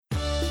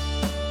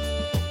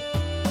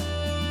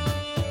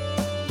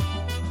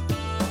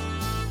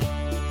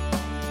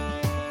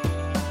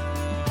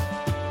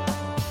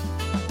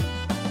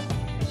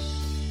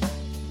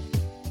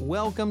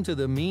welcome to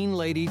the Mean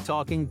Lady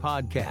Talking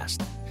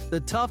Podcast, the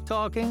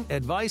tough-talking,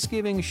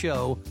 advice-giving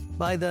show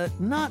by the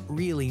not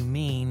really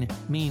mean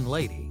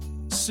lady,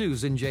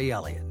 Susan J.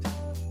 Elliott.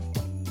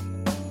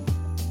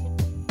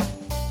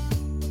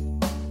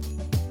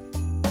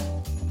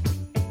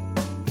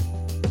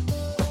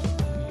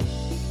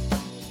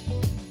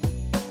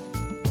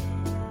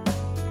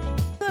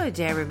 Good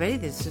day, everybody.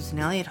 This is Susan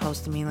Elliott,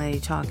 host of Mean Lady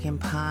Talking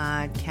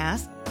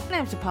Podcast. And I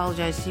have to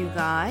apologize to you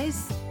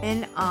guys.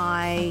 When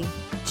I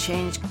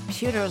changed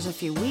computers a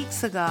few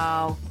weeks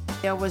ago,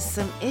 there was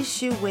some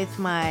issue with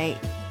my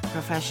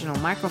professional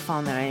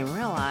microphone that I didn't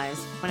realize.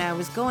 When I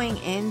was going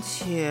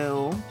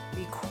into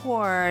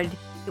record,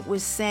 it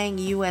was saying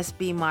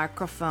USB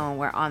microphone,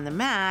 where on the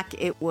Mac,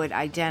 it would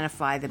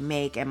identify the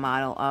make and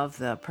model of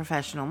the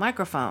professional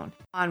microphone.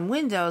 On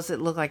Windows, it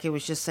looked like it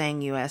was just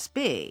saying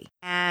USB.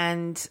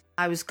 And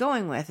I was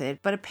going with it.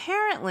 But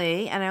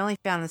apparently, and I only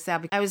found this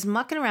out because I was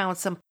mucking around with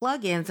some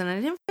plugins and I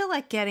didn't feel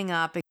like getting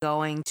up and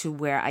going to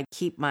where I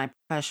keep my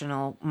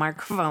professional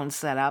microphone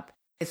set up.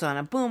 It's on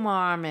a boom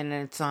arm and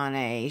it's on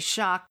a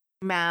shock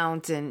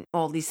mount and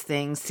all these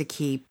things to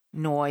keep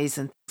noise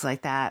and things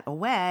like that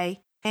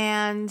away.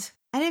 And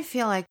I didn't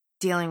feel like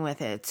dealing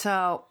with it.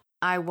 So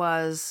I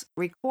was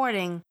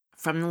recording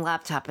from the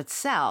laptop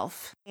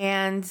itself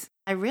and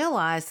I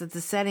realized that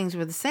the settings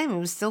were the same. It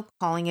was still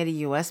calling it a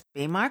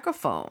USB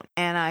microphone.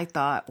 And I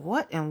thought,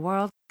 what in the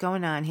world is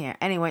going on here?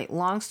 Anyway,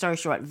 long story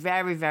short,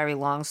 very, very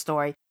long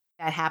story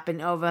that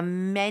happened over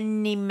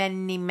many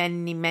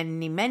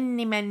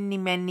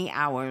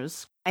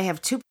hours. I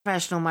have two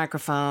professional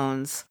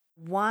microphones.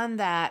 One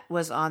that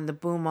was on the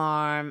boom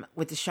arm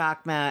with the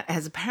shock mount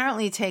has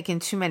apparently taken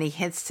too many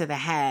hits to the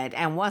head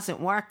and wasn't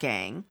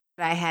working.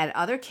 I had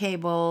other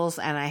cables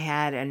and I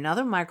had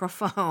another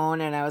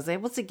microphone and I was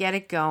able to get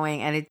it going,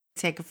 and it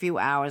took a few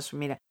hours for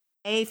me to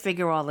A,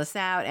 figure all this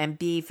out, and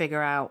B,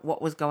 figure out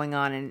what was going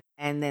on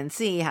and then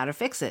C, how to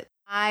fix it.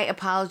 I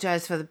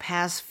apologize for the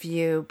past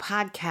few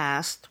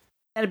podcasts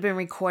that have been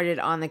recorded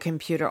on the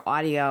computer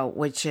audio,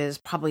 which is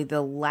probably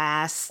the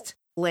last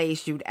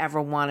place you'd ever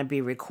want to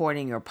be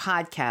recording your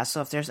podcast.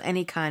 So if there's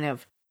any kind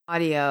of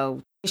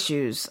audio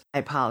issues, I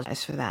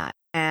apologize for that.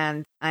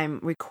 And I'm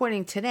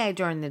recording today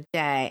during the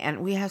day, and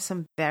we have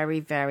some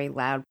very, very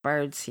loud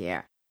birds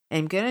here.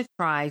 I'm going to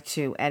try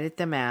to edit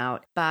them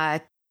out,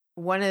 but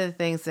one of the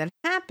things that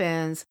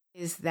happens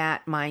is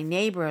that my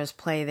neighbors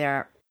play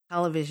their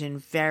television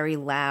very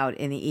loud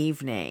in the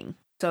evening.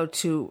 So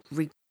to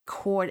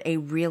record a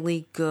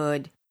really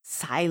good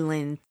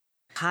silent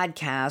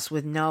podcast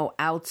with no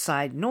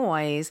outside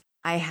noise,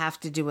 I have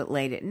to do it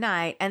late at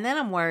night. And then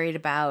I'm worried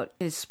about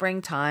it's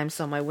springtime,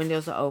 so my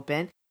windows are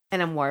open.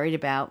 And I'm worried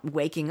about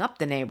waking up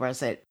the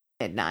neighbors at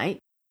midnight.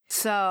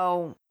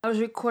 So I was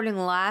recording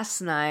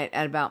last night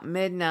at about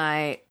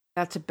midnight,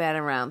 got to bed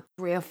around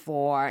 3 or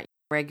 4,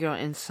 regular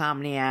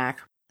insomniac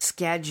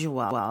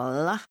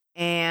schedule.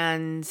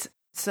 And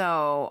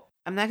so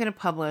I'm not going to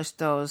publish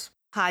those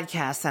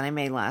podcasts that I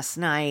made last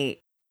night.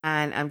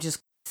 And I'm just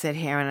going to sit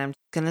here and I'm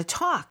going to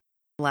talk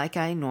like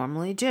I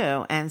normally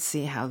do and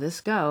see how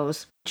this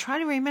goes. Try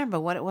to remember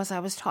what it was I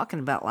was talking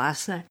about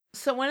last night.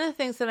 So one of the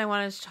things that I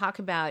wanted to talk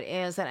about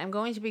is that I'm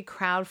going to be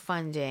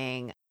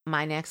crowdfunding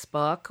my next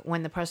book,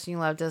 When the Person You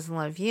Love Doesn't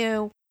Love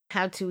You,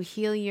 How to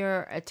Heal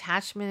Your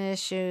Attachment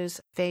Issues,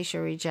 Face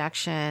Your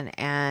Rejection,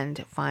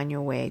 and Find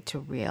Your Way to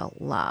Real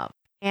Love.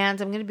 And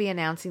I'm going to be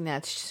announcing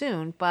that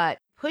soon, but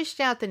pushed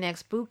out the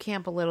next boot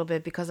camp a little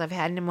bit because I've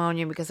had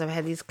pneumonia, because I've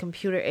had these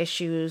computer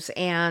issues.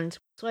 And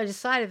so I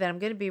decided that I'm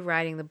going to be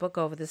writing the book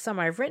over the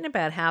summer. I've written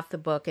about half the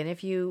book. And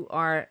if you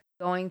are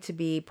going to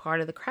be part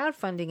of the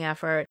crowdfunding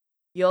effort,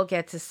 you'll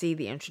get to see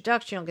the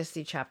introduction. You'll get to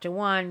see chapter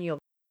 1. You'll,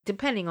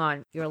 depending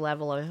on your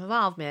level of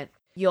involvement,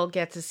 you'll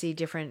get to see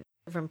different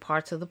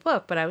parts of the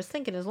book. But I was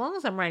thinking, as long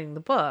as I'm writing the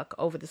book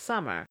over the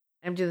summer,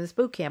 I'm doing this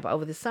boot camp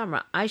over the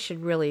summer, I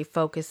should really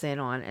focus in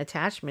on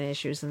attachment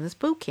issues in this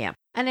boot camp.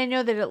 And I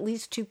know that at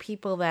least 2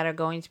 people that are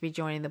going to be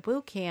joining the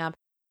boot camp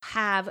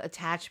have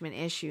attachment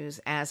issues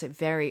as a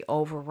very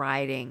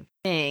overriding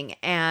thing.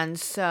 And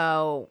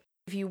so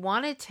if you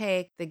want to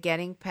take the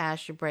Getting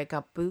Past Your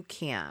Breakup boot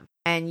camp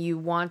and you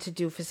want to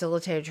do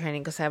facilitator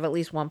training, because I have at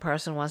least one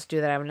person who wants to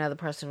do that. I have another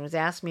person who's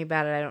asked me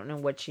about it. I don't know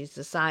what she's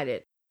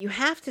decided. You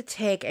have to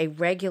take a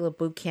regular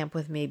boot camp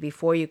with me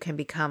before you can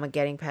become a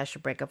Getting Past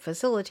Your Breakup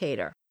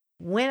facilitator.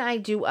 When I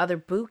do other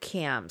boot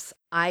camps,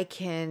 I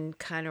can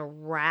kind of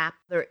wrap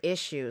their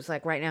issues.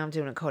 Like right now I'm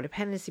doing a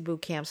codependency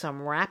boot camp, so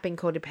I'm wrapping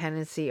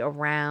codependency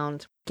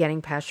around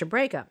getting past your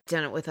breakup.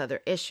 Done it with other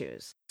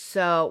issues.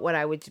 So what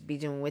I would be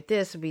doing with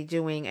this would be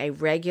doing a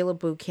regular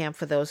boot camp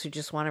for those who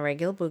just want a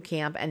regular boot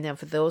camp. And then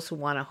for those who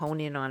want to hone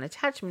in on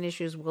attachment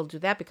issues, we'll do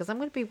that because I'm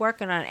going to be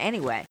working on it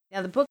anyway.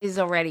 Now the book is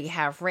already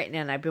half written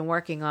and I've been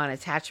working on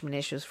attachment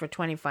issues for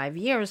 25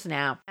 years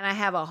now. And I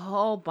have a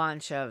whole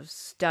bunch of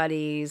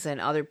studies and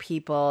other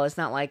people. It's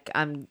not like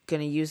I'm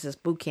going to use this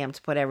boot camp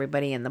to put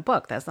everybody in the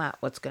book. That's not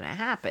what's going to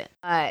happen.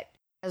 But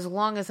as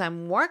long as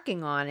I'm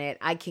working on it,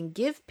 I can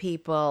give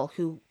people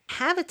who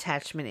have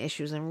attachment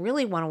issues and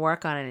really want to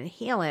work on it and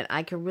heal it,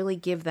 I can really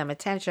give them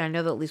attention. I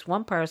know that at least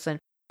one person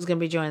who's going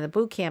to be joining the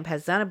boot camp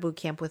has done a boot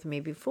camp with me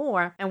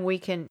before, and we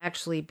can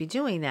actually be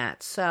doing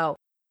that. So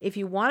if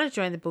you want to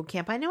join the boot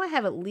camp, I know I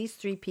have at least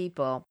 3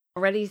 people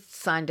already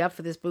signed up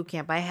for this boot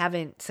camp. I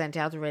haven't sent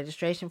out the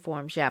registration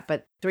forms yet,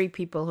 but 3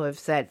 people who have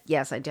said,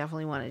 yes, I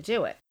definitely want to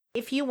do it.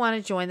 If you want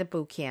to join the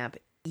boot camp,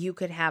 you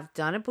could have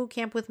done a boot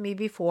camp with me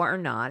before or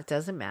not. It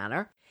doesn't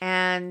matter.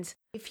 And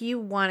if you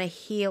want to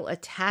heal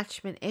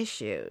attachment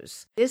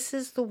issues, this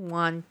is the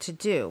one to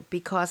do,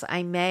 because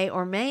I may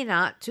or may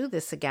not do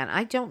this again.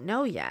 I don't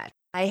know yet.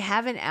 I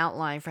have an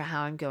outline for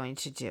how I'm going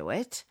to do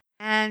it.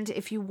 And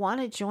if you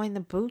want to join the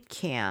boot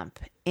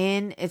camp,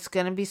 it's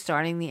going to be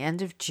starting the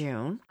end of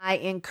June. I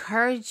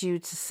encourage you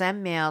to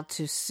send mail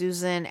to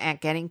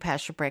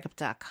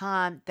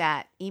susan@gettingpastyourbreakup.com.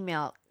 That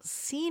email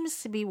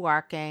seems to be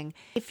working.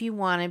 If you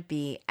want to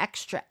be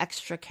extra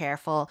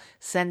careful,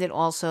 send it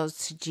also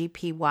to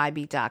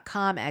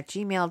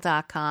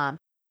gpyb.com@gmail.com.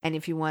 And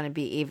if you want to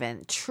be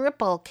even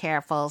triple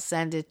careful,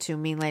 send it to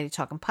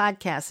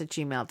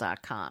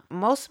meanladytalkingpodcast@gmail.com.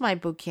 Most of my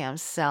boot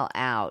camps sell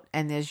out,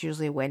 and there's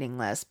usually a waiting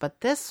list.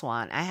 But this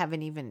one, I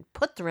haven't even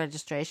put the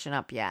registration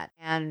up yet.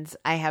 And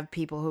I have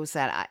people who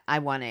said, I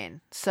want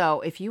in.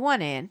 So if you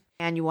want in,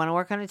 and you want to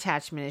work on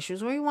attachment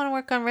issues, or you want to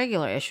work on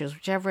regular issues,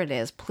 whichever it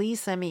is,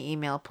 please send me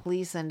email.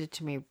 Please send it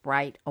to me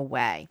right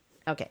away.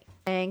 Okay.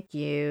 Thank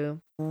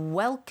you.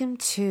 Welcome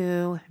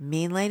to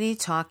Mean Lady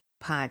Talk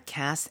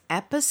Podcast,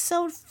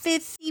 episode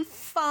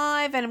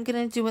 55, and I'm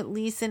going to do at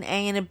least an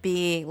A and a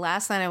B.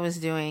 Last night I was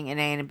doing an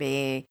A and a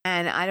B,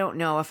 and I don't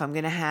know if I'm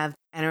going to have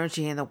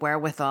energy and the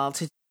wherewithal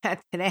to do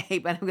that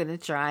today, but I'm going to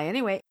try.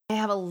 Anyway, I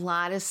have a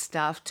lot of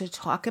stuff to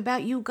talk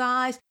about, you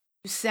guys.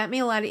 You sent me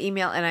a lot of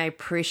email, and I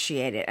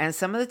appreciate it. And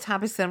some of the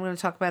topics that I'm going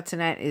to talk about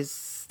tonight is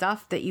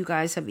stuff that you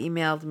guys have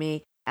emailed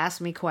me,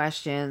 asked me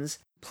questions.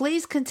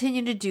 Please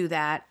continue to do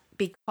that,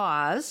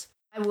 because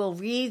I will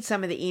read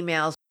some of the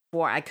emails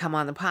before I come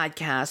on the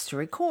podcast to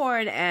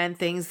record, and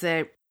things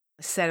that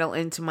settle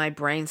into my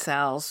brain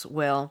cells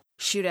will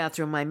shoot out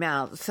through my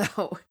mouth.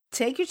 So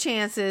take your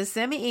chances,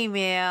 send me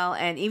email,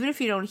 and even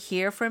if you don't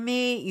hear from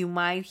me, you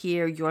might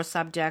hear your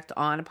subject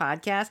on a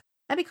podcast.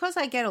 And because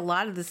I get a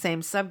lot of the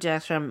same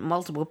subjects from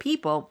multiple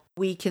people,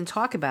 we can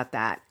talk about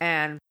that.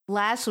 And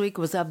last week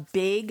was a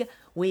big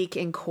week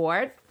in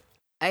court.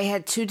 I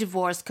had 2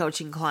 divorce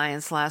coaching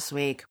clients last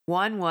week.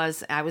 One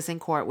was I was in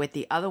court with.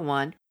 The other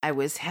one, I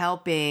was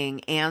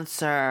helping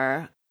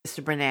answer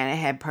Mr. Banana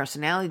Head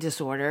personality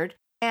disordered.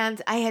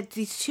 And I had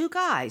these two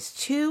co-parents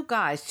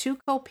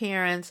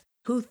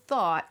who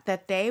thought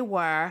that they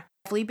were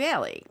Leslie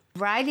Bailey,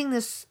 writing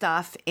this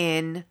stuff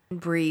in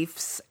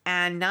briefs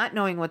and not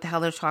knowing what the hell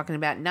they're talking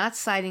about, not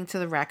citing to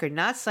the record,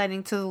 not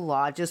citing to the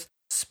law, just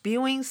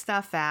spewing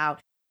stuff out,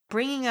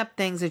 bringing up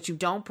things that you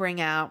don't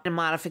bring out in a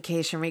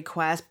modification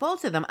request.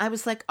 Both of them, I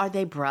was like, are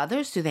they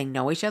brothers? Do they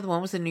know each other?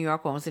 One was in New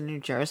York, one was in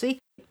New Jersey.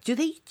 Do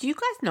you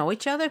guys know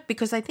each other?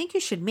 Because I think you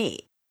should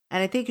meet.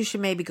 And I think you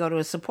should maybe go to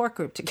a support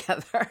group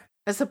together.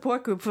 A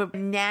support group for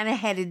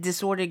banana-headed,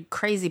 disordered,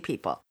 crazy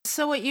people.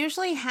 So what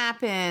usually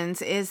happens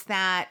is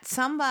that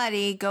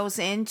somebody goes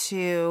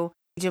into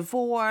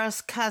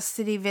divorce,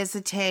 custody,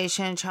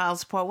 visitation, child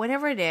support,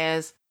 whatever it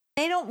is.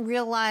 They don't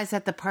realize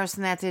that the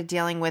person that they're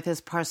dealing with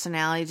is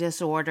personality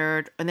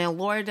disordered, and their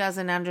lawyer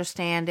doesn't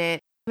understand it.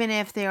 Even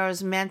if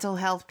there's mental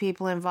health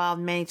people involved,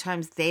 many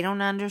times they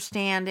don't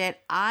understand it.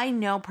 I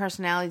know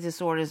personality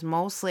disorders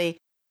mostly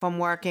from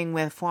working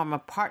with former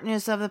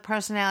partners of the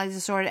personality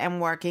disorder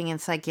and working in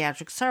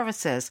psychiatric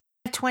services.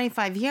 I have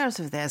 25 years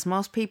of this.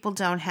 Most people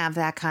don't have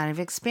that kind of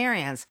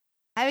experience.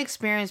 I've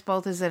experienced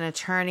both as an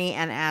attorney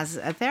and as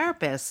a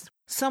therapist.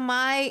 So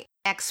my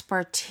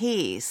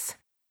expertise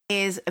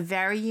is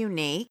very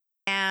unique,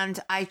 and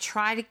I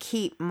try to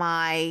keep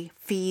my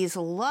fees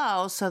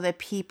low so that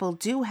people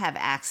do have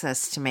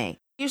access to me.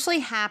 What usually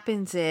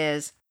happens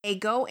is they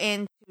go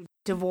into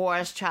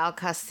divorce, child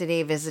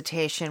custody,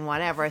 visitation,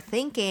 whatever,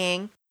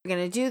 thinking we're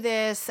going to do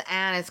this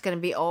and it's going to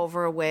be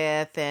over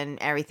with and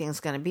everything's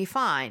going to be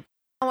fine.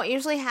 And what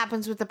usually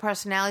happens with the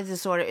personality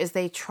disorder is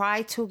they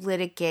try to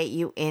litigate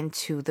you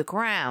into the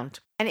ground.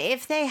 And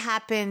if they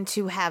happen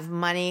to have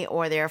money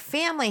or their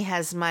family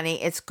has money,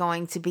 it's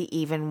going to be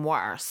even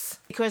worse.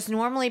 Because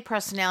normally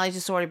personality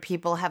disorder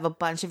people have a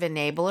bunch of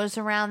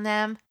enablers around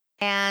them.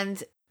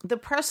 And the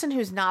person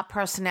who's not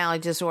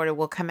personality disorder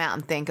will come out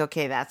and think,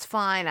 okay, that's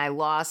fine. I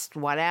lost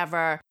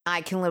whatever. I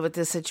can live with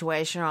this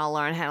situation, or I'll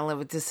learn how to live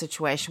with this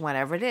situation,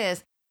 whatever it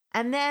is.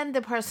 And then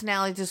the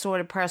personality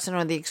disorder person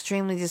or the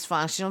extremely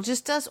dysfunctional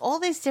just does all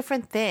these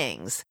different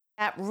things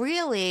that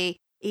really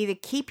either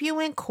keep you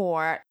in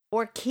court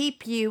or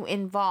keep you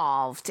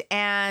involved.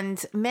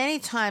 And many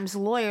times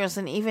lawyers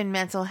and even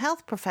mental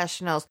health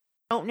professionals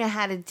don't know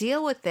how to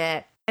deal with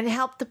it and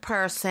help the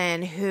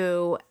person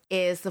who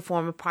is the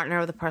former partner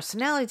of the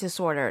personality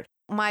disorder.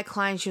 My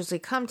clients usually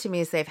come to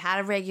me as they've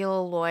had a regular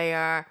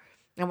lawyer.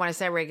 And when I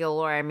say regular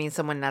lawyer, I mean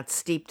someone not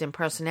steeped in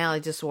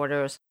personality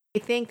disorders, They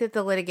think that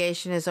the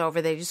litigation is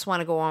over. They just want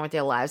to go on with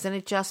their lives. And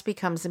it just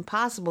becomes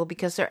impossible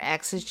because their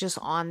ex is just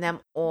on them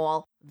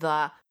all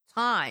the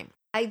time.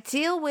 I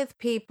deal with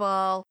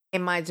people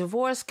in my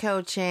divorce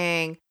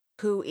coaching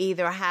who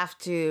either have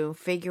to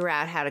figure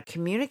out how to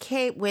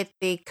communicate with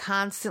the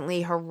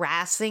constantly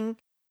harassing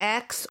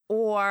ex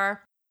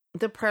or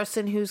the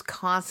person who's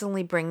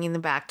constantly bringing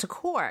them back to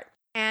court.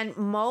 And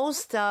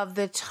most of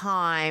the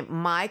time,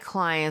 my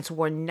clients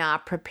were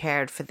not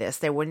prepared for this.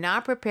 They were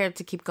not prepared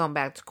to keep going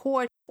back to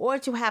court or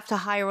to have to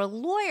hire a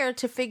lawyer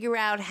to figure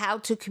out how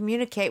to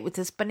communicate with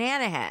this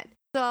banana head.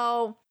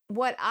 So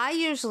what I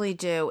usually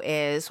do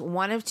is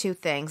one of two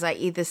things. I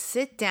either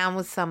sit down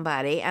with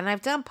somebody, and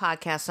I've done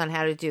podcasts on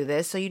how to do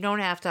this, so you don't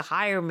have to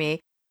hire me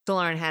to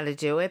learn how to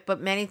do it.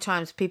 But many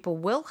times people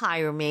will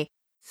hire me,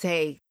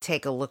 say,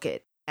 take a look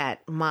at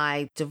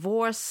my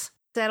divorce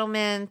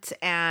settlement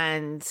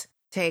and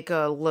take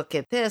a look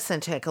at this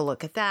and take a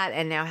look at that.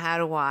 And now how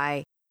do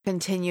I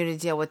continue to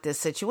deal with this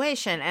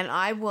situation? And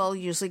I will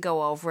usually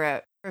go over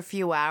it for a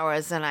few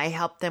hours and I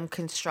help them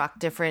construct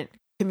different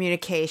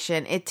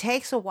communication. It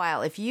takes a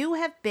while. If you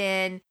have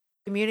been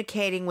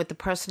communicating with the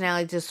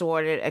personality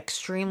disordered,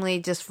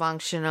 extremely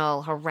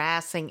dysfunctional,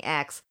 harassing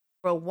ex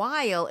for a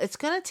while, it's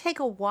going to take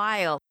a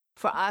while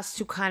for us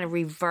to kind of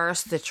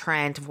reverse the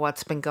trend of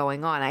what's been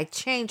going on. I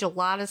change a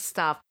lot of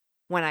stuff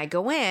when I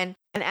go in.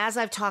 And as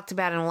I've talked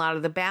about in a lot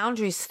of the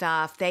boundary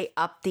stuff, they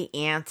up the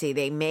ante.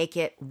 They make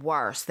it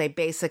worse. They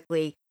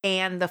basically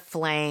fan the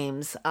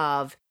flames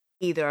of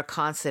either a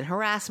constant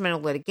harassment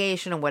or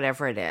litigation or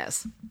whatever it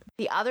is.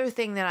 The other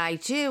thing that I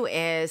do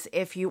is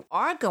if you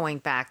are going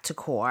back to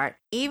court,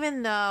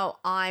 even though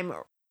I'm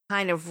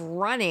kind of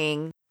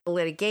running the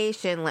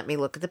litigation, let me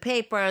look at the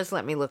papers,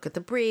 let me look at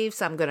the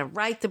briefs, I'm going to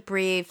write the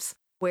briefs,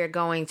 we're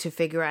going to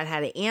figure out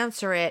how to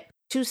answer it.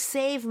 To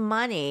save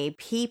money,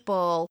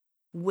 people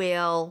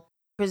will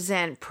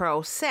present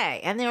pro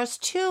se. And there's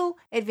two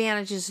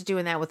advantages to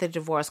doing that with a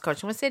divorce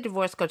coach. When I say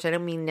divorce coach, I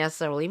don't mean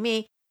necessarily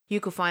me. You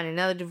could find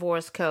another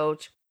divorce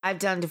coach. I've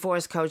done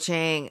divorce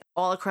coaching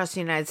all across the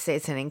United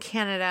States and in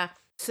Canada.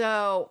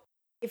 So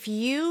if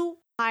you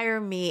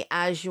hire me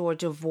as your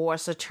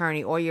divorce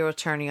attorney or your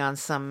attorney on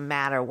some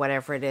matter,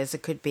 whatever it is,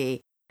 it could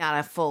be not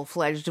a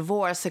full-fledged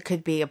divorce, it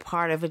could be a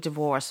part of a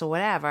divorce or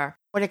whatever,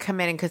 or to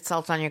come in and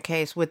consult on your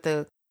case with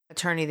the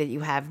attorney that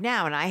you have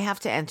now. And I have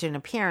to enter an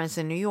appearance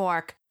in New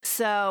York.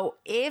 So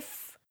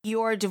if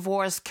you're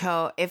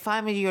if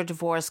I'm your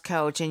divorce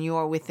coach and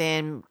you're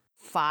within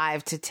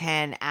 5 to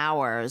 10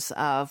 hours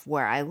of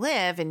where I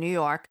live in New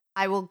York,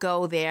 I will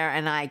go there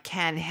and I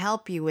can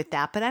help you with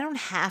that, but I don't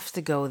have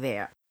to go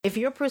there. If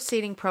you're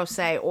proceeding pro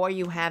se or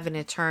you have an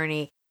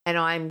attorney and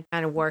I'm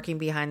kind of working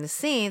behind the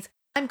scenes,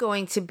 I'm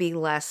going to be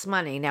less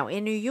money. Now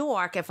in New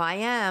York, if I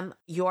am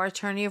your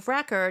attorney of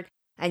record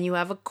and you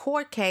have a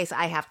court case,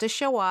 I have to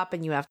show up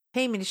and you have to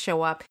pay me to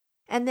show up.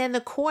 And then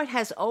the court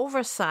has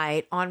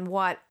oversight on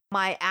what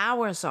my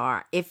hours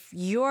are. If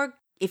you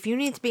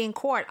need to be in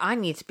court, I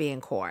need to be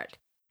in court.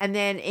 And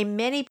then in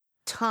many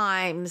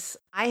times,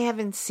 I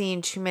haven't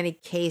seen too many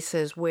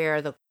cases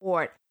where the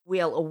court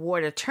will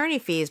award attorney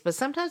fees, but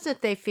sometimes if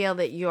they feel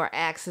that your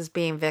ex is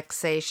being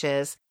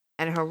vexatious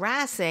and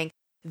harassing,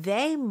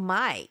 they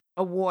might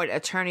award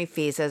attorney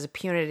fees as a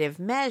punitive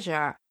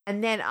measure.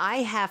 And then I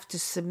have to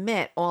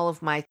submit all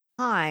of my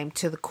time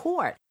to the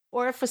court.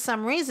 Or if for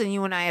some reason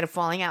you and I had a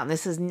falling out, and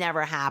this has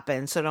never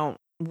happened, so don't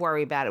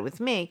worry about it with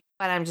me,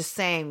 but I'm just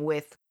saying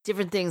with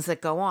different things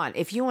that go on.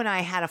 If you and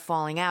I had a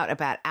falling out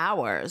about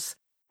hours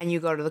and you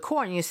go to the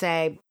court and you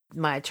say,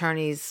 my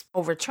attorney's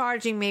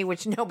overcharging me,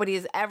 which nobody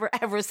has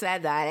ever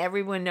said that.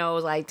 Everyone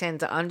knows I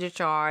tend to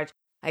undercharge.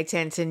 I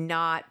tend to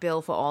not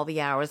bill for all the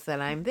hours that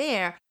I'm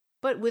there.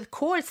 But with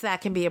courts,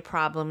 that can be a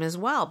problem as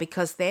well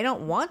because they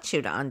don't want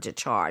you to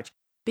undercharge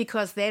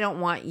because they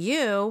don't want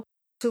you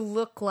to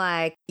look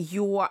like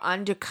you're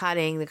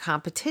undercutting the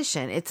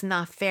competition. It's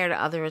not fair to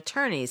other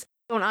attorneys.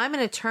 When I'm an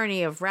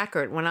attorney of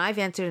record, when I've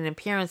entered an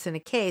appearance in a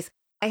case,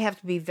 I have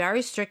to be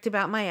very strict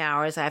about my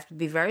hours. I have to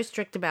be very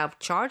strict about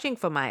charging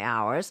for my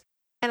hours.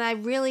 And I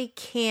really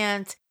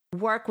can't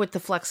work with the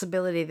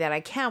flexibility that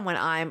I can when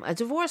I'm a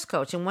divorce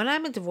coach. And when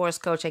I'm a divorce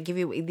coach, I give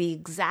you the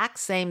exact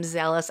same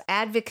zealous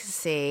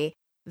advocacy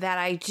that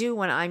I do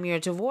when I'm your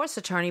divorce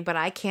attorney, but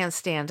I can't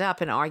stand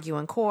up and argue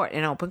in court,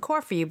 in open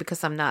court for you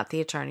because I'm not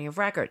the attorney of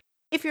record.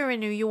 If you're in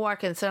New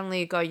York and suddenly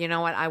you go, you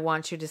know what, I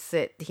want you to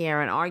sit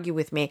here and argue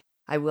with me,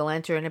 I will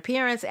enter an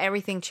appearance.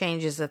 Everything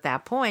changes at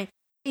that point.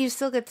 You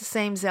still get the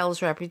same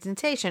zealous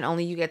representation,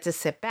 only you get to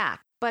sit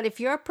back. But if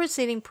you're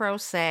proceeding pro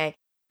se,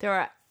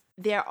 there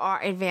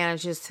are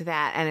advantages to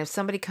that. And if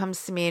somebody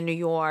comes to me in New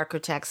York or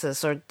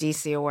Texas or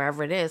DC or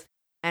wherever it is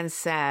and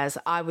says,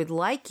 I would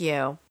like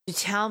you to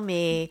tell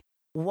me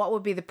what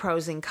would be the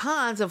pros and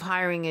cons of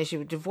hiring as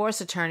your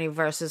divorce attorney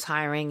versus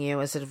hiring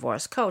you as a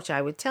divorce coach,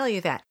 I would tell you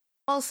that.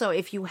 Also,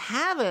 if you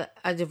have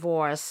a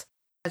divorce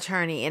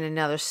attorney in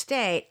another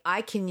state,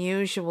 I can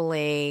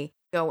usually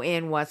go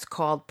in what's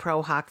called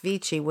pro hoc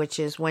vici, which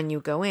is when you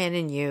go in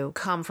and you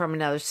come from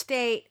another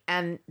state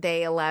and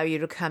they allow you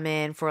to come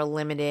in for a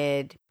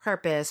limited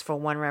purpose for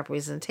one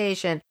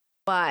representation.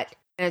 But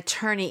an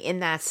attorney in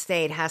that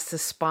state has to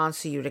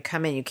sponsor you to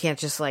come in. You can't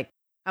just like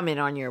come in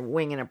on your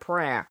wing and a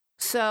prayer.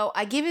 So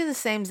I give you the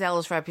same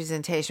zealous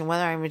representation,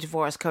 whether I'm a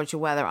divorce coach or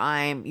whether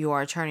I'm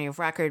your attorney of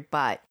record.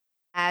 But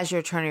as your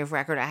attorney of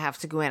record, I have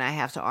to go in. I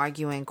have to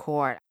argue in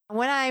court.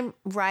 When I'm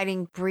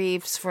writing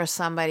briefs for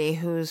somebody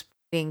who's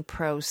being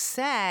pro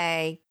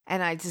se,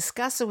 and I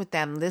discuss it with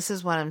them, this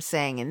is what I'm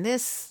saying in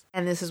this,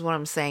 and this is what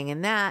I'm saying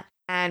in that.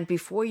 And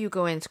before you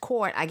go into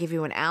court, I give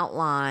you an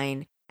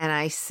outline and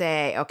I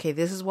say, okay,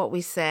 this is what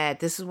we said.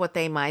 This is what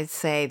they might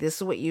say. This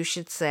is what you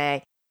should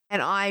say.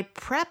 And I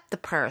prep the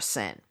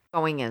person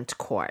going into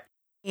court.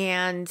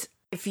 And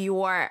if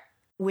you're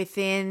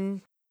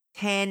within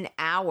 10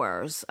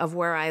 hours of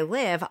where I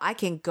live, I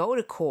can go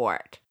to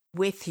court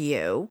with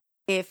you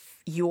if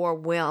you're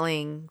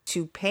willing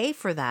to pay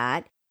for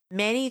that.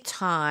 Many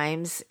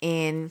times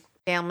in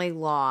family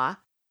law,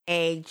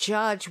 a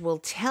judge will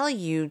tell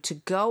you to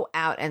go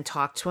out and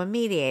talk to a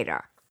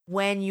mediator.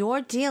 When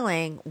you're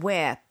dealing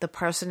with the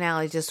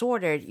personality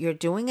disordered, you're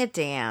doing a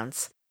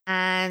dance,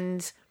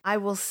 and I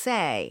will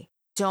say,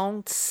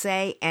 don't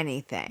say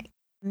anything.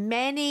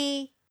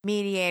 Many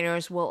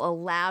mediators will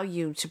allow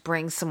you to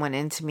bring someone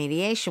into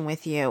mediation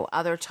with you.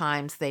 Other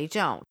times they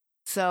don't.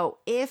 So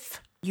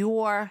if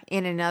you're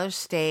in another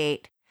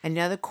state,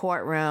 another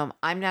courtroom,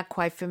 I'm not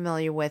quite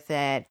familiar with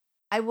it,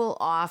 I will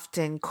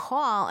often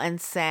call and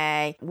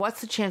say,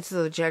 what's the chances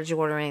of the judge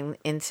ordering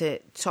in to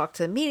talk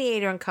to the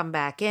mediator and come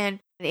back in?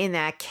 And in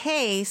that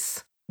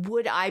case,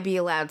 would I be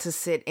allowed to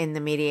sit in the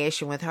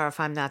mediation with her if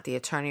I'm not the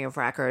attorney of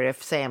record,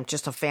 if, say, I'm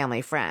just a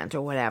family friend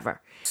or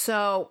whatever?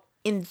 So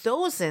in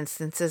those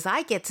instances,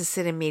 I get to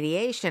sit in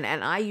mediation,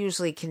 and I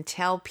usually can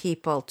tell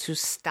people to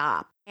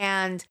stop.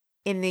 And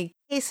in the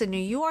case of New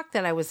York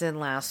that I was in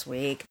last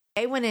week,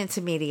 they went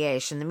into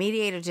mediation. The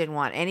mediator didn't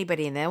want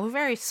anybody in there. There were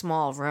very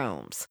small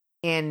rooms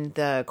in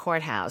the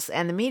courthouse,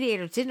 and the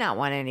mediator did not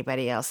want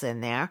anybody else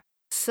in there.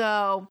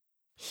 So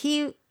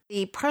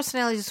the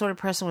personality disordered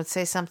person would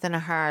say something to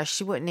her.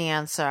 She wouldn't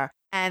answer.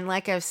 And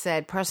like I've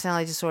said,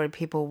 personality disordered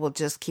people will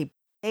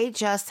they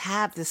just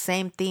have the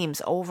same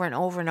themes over and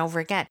over and over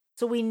again.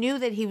 So we knew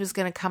that he was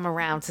going to come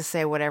around to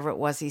say whatever it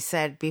was he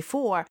said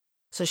before.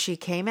 So she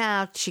came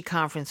out, she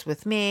conferenced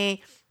with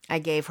me. I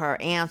gave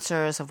her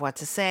answers of what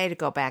to say to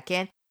go back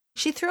in.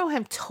 She threw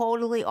him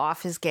totally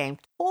off his game,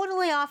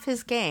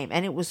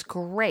 and it was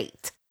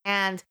great.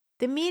 And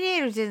the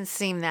mediator didn't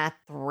seem that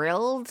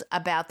thrilled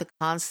about the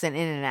constant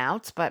in and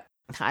outs, but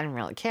I didn't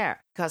really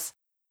care because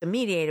the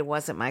mediator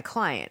wasn't my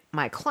client.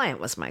 My client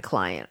was my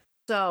client.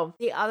 So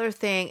the other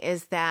thing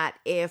is that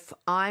if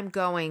I'm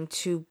going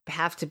to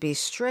have to be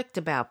strict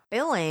about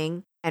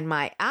billing and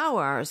my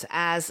hours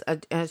as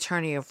an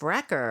attorney of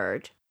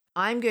record,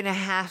 I'm going to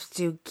have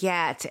to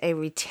get a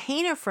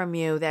retainer from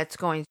you that's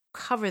going to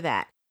cover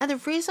that. And the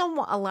reason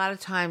a lot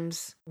of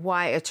times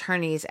why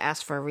attorneys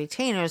ask for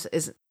retainers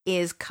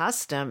is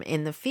custom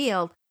in the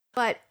field.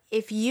 But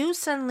if you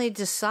suddenly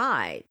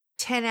decide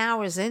 10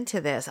 hours into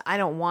this, I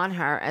don't want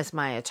her as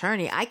my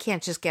attorney, I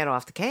can't just get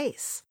off the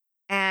case.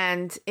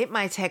 And it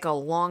might take a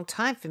long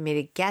time for me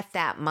to get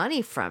that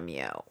money from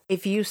you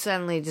if you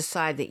suddenly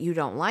decide that you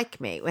don't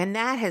like me. And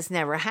that has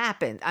never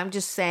happened. I'm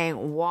just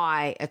saying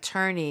why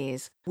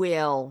attorneys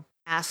will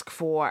ask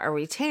for a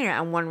retainer.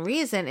 And one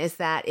reason is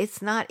that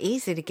it's not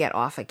easy to get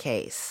off a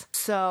case.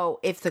 So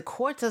if the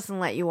court doesn't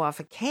let you off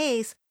a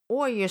case,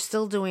 or you're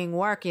still doing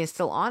work, you're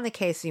still on the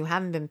case and you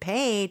haven't been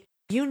paid,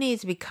 you need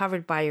to be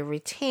covered by a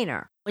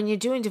retainer. When you're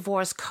doing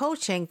divorce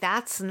coaching,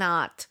 that's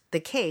not the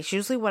case.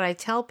 Usually what I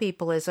tell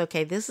people is,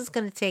 okay, this is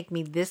going to take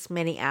me this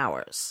many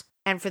hours.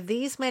 And for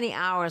these many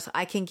hours,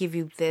 I can give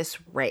you this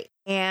rate.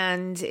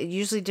 And it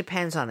usually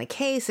depends on the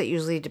case. It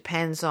usually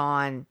depends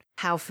on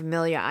how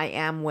familiar I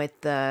am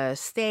with the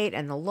state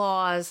and the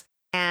laws.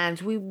 And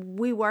we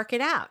work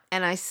it out.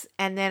 And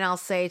then I'll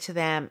say to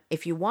them,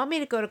 if you want me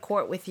to go to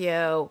court with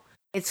you,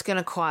 it's going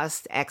to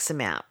cost X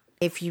amount.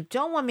 If you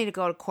don't want me to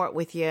go to court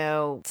with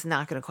you, it's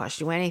not going to cost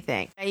you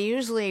anything. I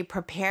usually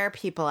prepare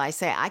people. I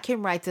say, I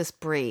can write this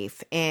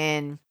brief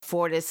in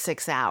 4 to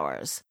 6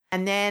 hours.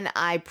 And then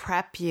I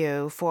prep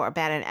you for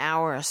about an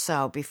hour or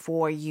so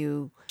before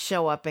you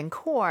show up in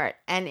court.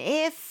 And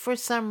if for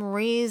some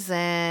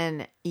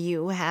reason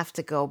you have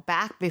to go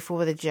back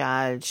before the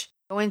judge,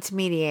 go into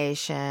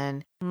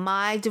mediation,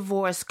 my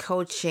divorce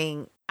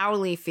coaching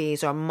hourly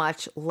fees are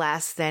much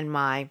less than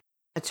my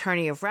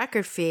attorney of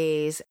record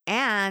fees,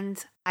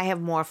 and I have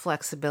more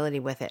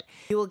flexibility with it.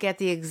 You will get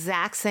the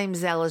exact same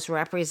zealous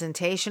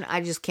representation.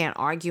 I just can't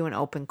argue in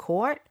open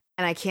court,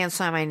 and I can't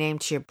sign my name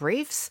to your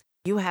briefs.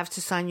 You have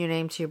to sign your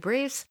name to your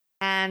briefs,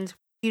 and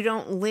you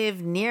don't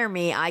live near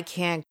me. I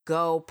can't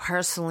go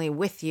personally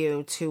with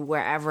you to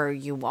wherever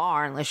you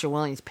are unless you're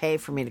willing to pay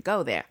for me to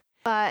go there.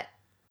 But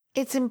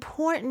it's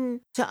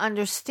important to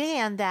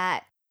understand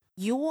that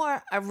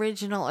your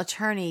original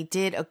attorney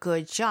did a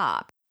good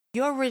job.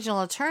 your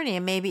original attorney,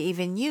 and maybe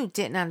even you,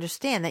 didn't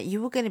understand that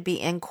you were going to be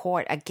in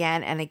court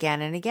again and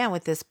again and again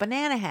with this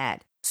banana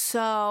head.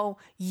 So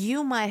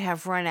you might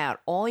have run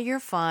out all your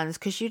funds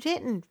because you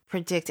didn't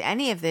predict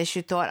any of this.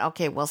 You thought,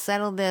 okay, we'll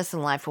settle this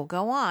and life will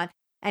go on.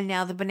 And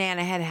now the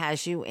banana head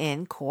has you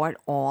in court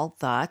all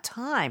the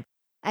time.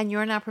 And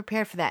you're not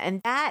prepared for that.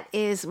 And that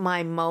is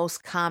my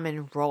most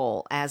common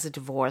role as a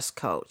divorce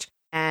coach.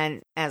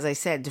 And as I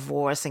said,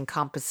 divorce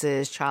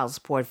encompasses child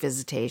support,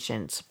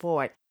 visitation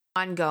support,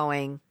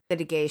 ongoing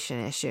litigation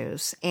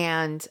issues.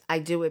 And I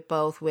do it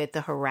both with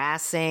the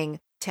harassing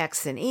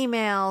texts and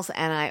emails,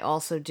 and I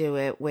also do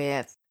it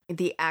with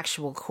the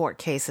actual court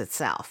case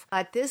itself.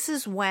 But this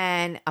is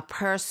when a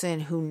person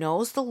who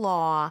knows the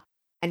law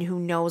and who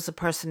knows a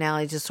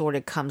personality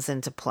disorder comes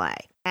into play.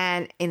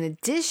 And in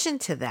addition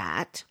to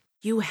that,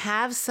 you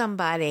have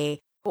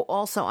somebody who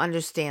also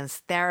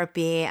understands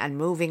therapy and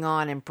moving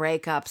on and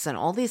breakups and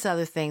all these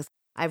other things.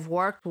 I've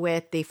worked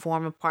with the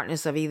former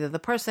partners of either the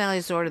personality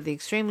disorder, the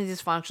extremely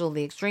dysfunctional,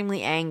 the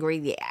extremely angry,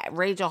 the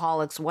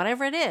rageaholics,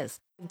 whatever it is.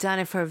 I've done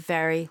it for a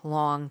very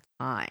long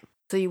time.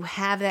 So you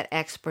have that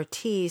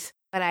expertise,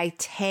 but I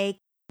take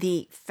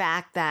the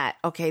fact that,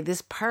 okay,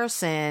 this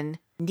person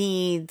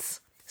needs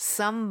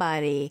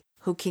somebody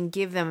who can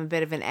give them a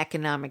bit of an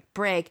economic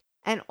break.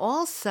 And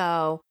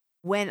also,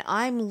 when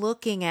I'm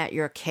looking at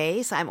your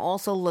case, I'm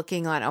also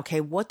looking on,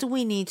 okay, what do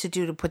we need to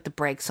do to put the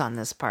brakes on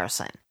this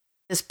person?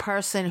 This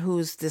person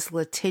who's this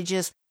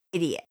litigious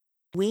idiot.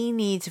 We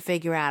need to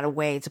figure out a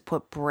way to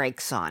put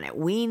brakes on it.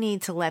 We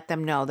need to let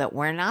them know that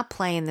we're not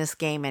playing this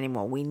game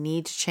anymore. We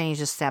need to change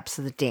the steps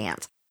of the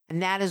dance.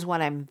 And that is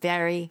what I'm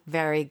very,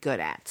 very good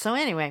at. So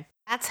anyway,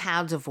 that's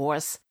how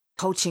divorce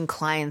coaching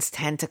clients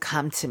tend to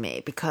come to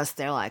me, because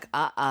they're like,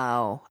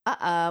 I'm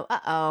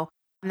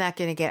not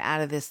going to get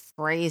out of this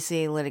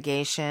crazy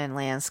litigation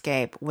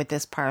landscape with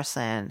this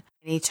person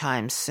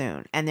anytime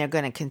soon. And they're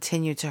going to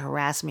continue to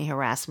harass me.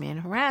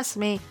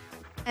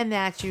 And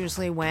that's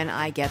usually when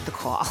I get the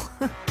call.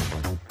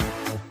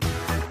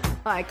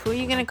 Like, who are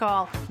you going to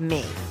call?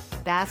 Me.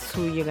 That's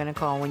who you're going to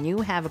call when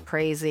you have a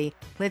crazy,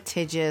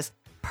 litigious,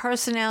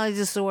 personality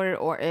disorder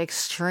or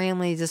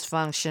extremely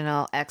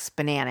dysfunctional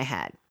ex-banana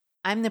head.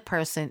 I'm the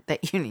person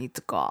that you need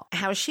to call.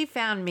 How she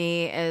found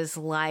me is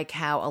like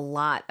how a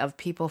lot of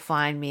people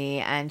find me.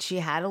 And she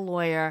had a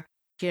lawyer.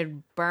 She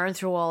had burned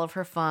through all of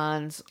her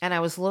funds. And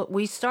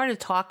we started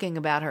talking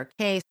about her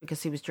case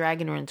because he was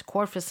dragging her into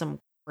court for some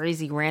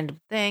crazy random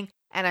thing.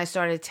 And I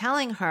started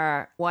telling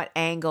her what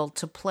angle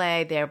to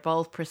play. They're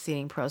both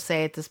proceeding pro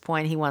se at this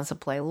point. He wants to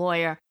play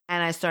lawyer.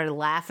 And I started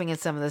laughing at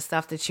some of the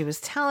stuff that she was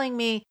telling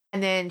me.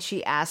 And then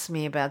she asked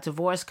me about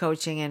divorce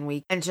coaching.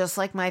 And just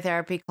like my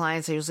therapy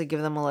clients, I usually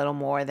give them a little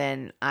more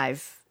than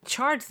I've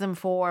charged them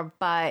for,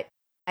 but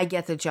I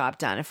get the job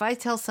done. If I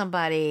tell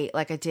somebody,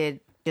 like I did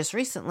just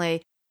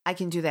recently, I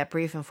can do that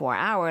brief in 4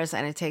 hours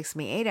and it takes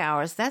me 8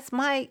 hours, that's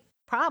my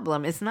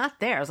problem. It's not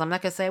theirs. I'm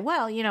not going to say,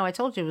 well, I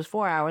told you it was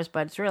 4 hours,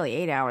 but it's really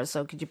 8 hours.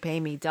 So could you pay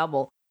me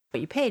double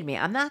what you paid me?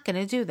 I'm not going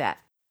to do that.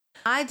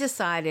 I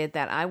decided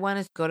that I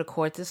wanted to go to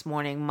court this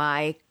morning.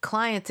 My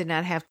client did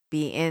not have to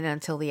be in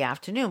until the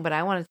afternoon, but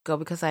I wanted to go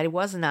because I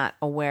was not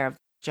aware of the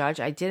judge.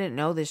 I didn't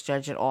know this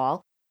judge at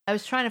all. I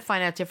was trying to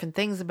find out different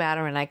things about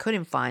her and I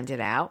couldn't find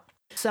it out.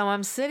 So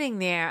I'm sitting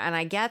there and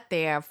I get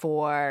there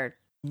for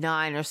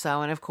 9 or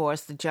so. And of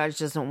course, the judge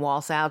doesn't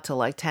waltz out till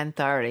like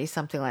 10:30,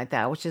 something like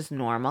that, which is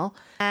normal.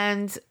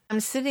 And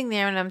I'm sitting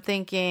there and I'm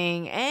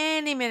thinking,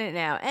 any minute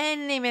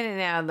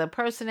now, the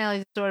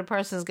personality disorder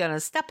person is going to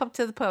step up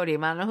to the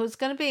podium. I don't know who's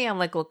going to be. I'm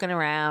like looking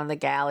around the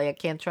galley. I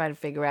can't try to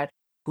figure out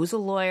who's a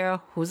lawyer,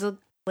 who's a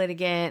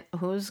litigant,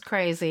 who's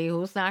crazy,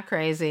 who's not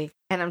crazy.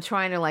 And I'm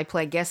trying to like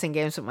play guessing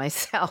games with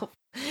myself.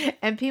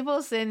 And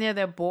people sitting there,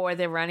 they're bored.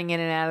 They're running in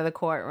and out of the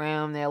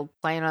courtroom. They're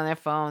playing on their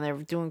phone. They're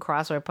doing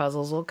crossword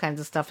puzzles. All kinds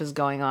of stuff is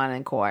going on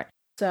in court.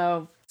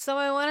 So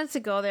I wanted to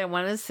go there. I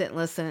wanted to sit and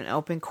listen in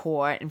open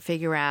court and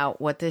figure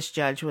out what this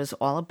judge was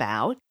all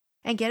about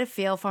and get a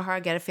feel for her,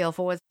 get a feel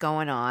for what's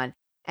going on.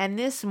 And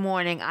this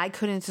morning, I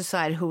couldn't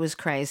decide who was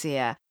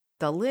crazier.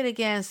 The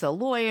litigants, the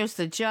lawyers,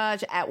 the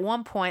judge. At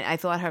one point, I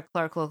thought her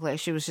clerk looked like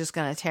she was just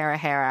going to tear her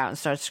hair out and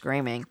start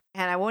screaming.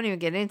 And I won't even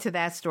get into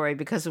that story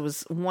because it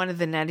was one of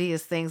the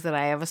nuttiest things that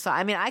I ever saw.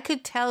 I mean, I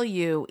could tell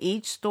you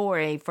each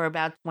story for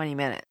about 20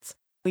 minutes.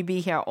 We'd be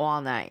here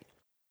all night.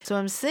 So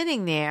I'm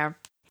sitting there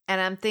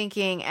and I'm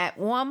thinking at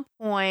one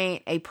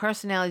point, a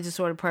personality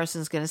disorder person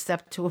is going to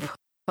step to a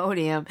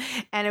podium.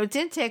 And it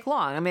didn't take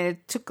long. I mean,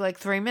 it took like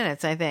 3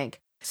 minutes, I think.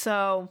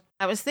 So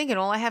I was thinking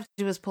all I have to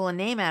do is pull a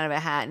name out of a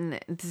hat and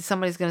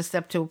somebody's going to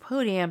step to a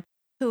podium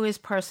who is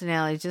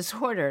personality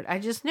disordered. I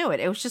just knew it.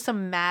 It was just a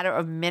matter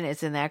of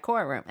minutes in that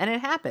courtroom. And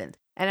it happened.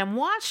 And I'm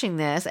watching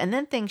this and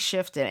then things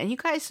shifted. And you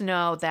guys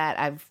know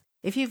that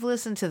if you've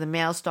listened to the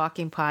Male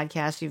Stalking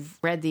podcast, you've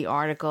read the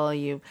article,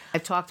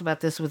 I've talked about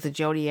this with the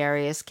Jodi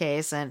Arias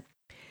case and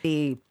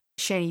the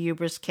Shani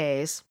Hubers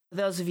case. For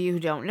those of you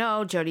who don't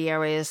know, Jodi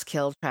Arias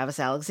killed Travis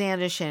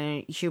Alexander.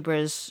 Shani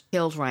Hubers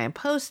killed Ryan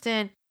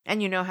Poston.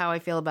 And you know how I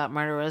feel about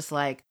murderers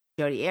like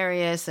Jodi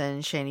Arias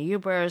and Shayna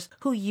Ubers,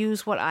 who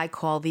use what I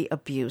call the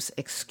abuse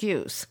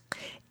excuse.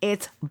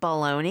 It's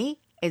baloney,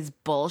 it's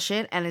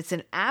bullshit, and it's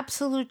an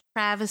absolute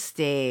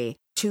travesty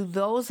to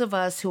those of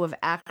us who have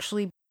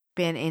actually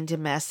been in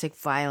domestic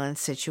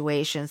violence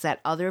situations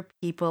that other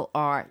people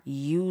are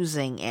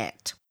using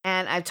it.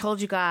 And I've told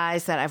you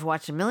guys that I've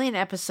watched a million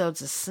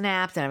episodes of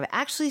Snapped, and I've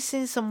actually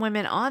seen some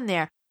women on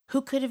there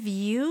who could have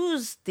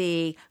used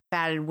the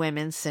battered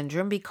women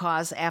syndrome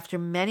because after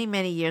many,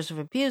 many years of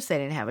abuse, they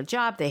didn't have a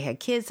job, they had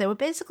kids, they were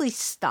basically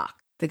stuck.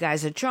 The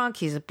guy's a drunk,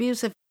 he's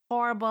abusive,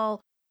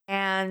 horrible,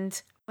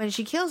 and when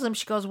she kills him,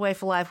 she goes away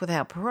for life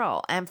without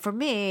parole. And for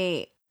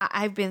me,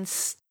 I've been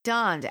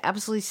stunned,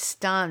 absolutely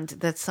stunned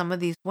that some of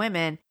these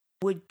women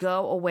would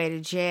go away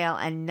to jail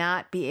and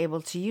not be able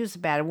to use the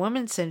battered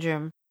woman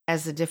syndrome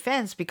as a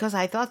defense because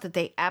I thought that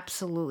they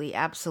absolutely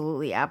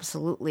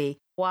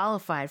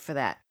qualified for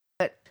that.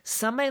 But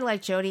somebody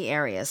like Jodi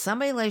Arias,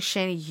 somebody like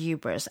Shayna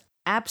Ubers,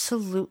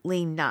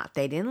 absolutely not.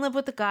 They didn't live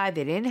with the guy,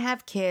 they didn't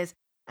have kids,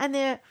 and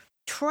they're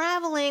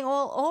traveling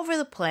all over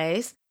the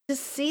place to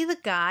see the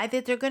guy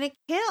that they're going to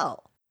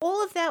kill.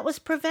 All of that was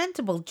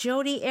preventable.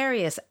 Jodi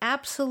Arias,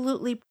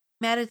 absolutely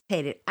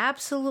premeditated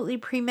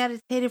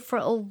for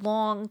a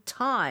long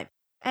time.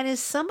 And as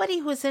somebody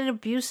who's in an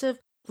abusive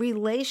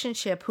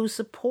relationship who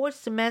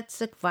supports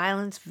domestic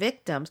violence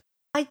victims,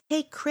 I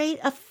take great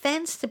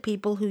offense to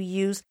people who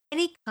use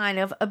any kind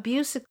of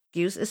abuse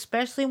excuse,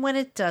 especially when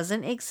it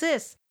doesn't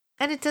exist.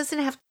 And it doesn't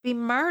have to be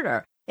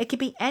murder. It could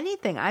be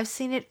anything. I've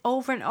seen it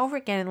over and over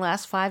again in the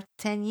last 5 to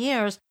 10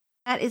 years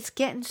that it's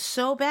getting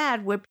so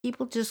bad where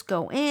people just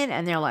go in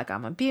and they're like,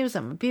 I'm abused.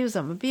 And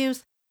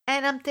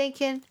I'm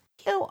thinking,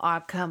 you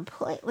are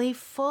completely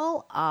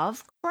full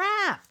of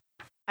crap.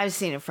 I've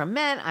seen it from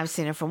men, I've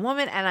seen it from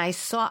women, and I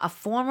saw a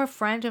former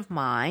friend of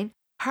mine.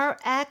 Her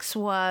ex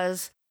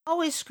was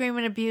always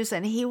screaming abuse,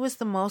 and he was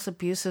the most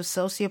abusive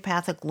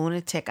sociopathic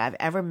lunatic I've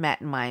ever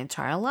met in my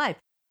entire life.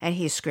 And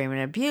he's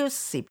screaming abuse,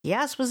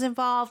 CPS was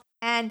involved,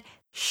 and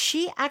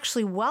she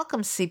actually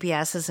welcomed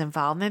CPS's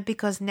involvement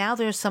because now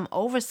there's some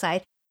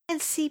oversight, and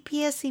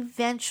CPS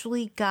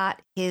eventually got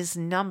his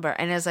number.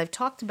 And as I've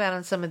talked about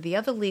on some of the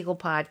other legal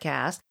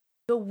podcasts,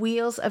 the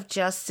wheels of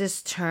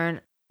justice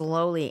turn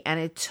slowly, and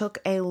it took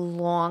a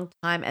long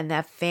time, and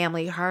that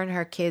family, her and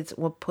her kids,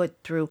 were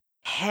put through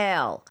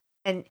hell.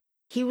 And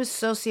he was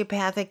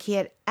sociopathic. He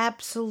had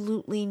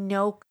absolutely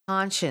no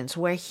conscience,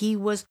 where he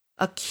was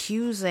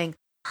accusing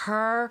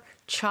her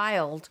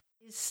child,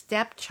 his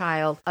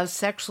stepchild, of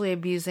sexually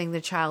abusing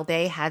the child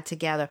they had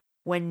together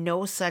when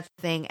no such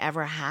thing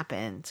ever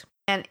happened.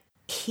 And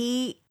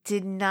he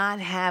did not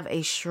have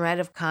a shred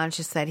of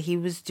conscience that he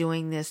was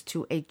doing this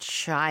to a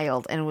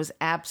child, and it was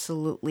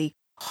absolutely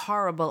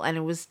horrible. And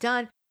it was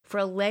done for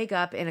a leg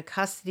up in a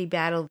custody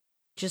battle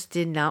he just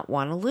did not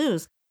want to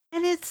lose.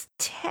 And it's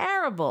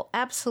terrible,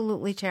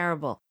 absolutely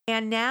terrible.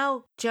 And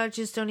now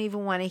judges don't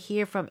even want to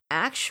hear from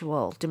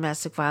actual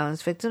domestic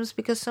violence victims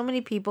because so many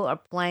people are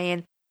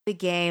playing the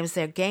games,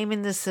 they're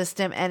gaming the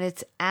system, and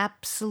it's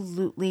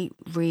absolutely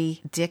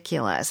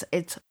ridiculous.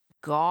 It's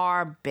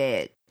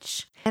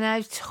garbage. And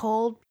I've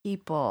told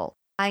people,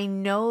 I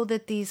know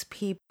that these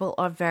people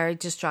are very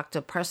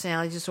destructive,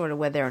 personality disorder,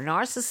 whether they're a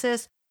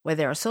narcissist, whether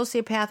they're a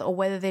sociopath, or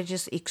whether they're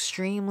just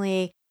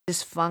extremely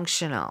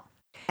dysfunctional.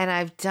 And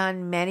I've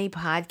done many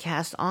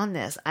podcasts on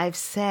this. I've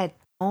said,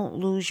 don't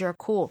lose your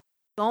cool.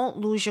 Don't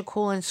lose your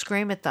cool and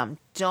scream at them.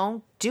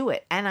 Don't do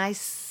it. And I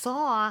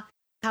saw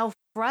how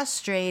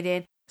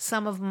frustrated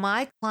some of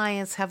my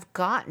clients have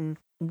gotten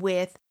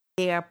with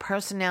their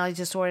personality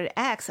disordered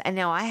ex. And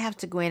now I have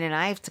to go in and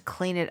I have to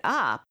clean it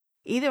up,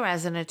 either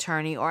as an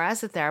attorney or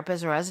as a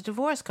therapist or as a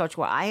divorce coach,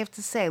 where I have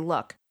to say,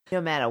 look, no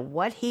matter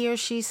what he or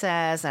she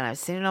says, and I've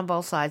seen it on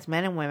both sides,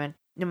 men and women,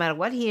 no matter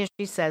what he or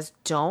she says,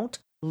 don't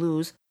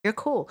lose your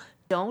cool.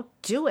 Don't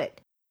do it,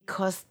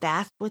 because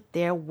that's what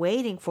they're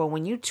waiting for.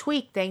 When you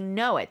tweak, they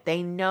know it.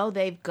 They know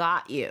they've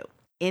got you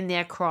in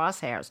their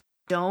crosshairs.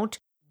 Don't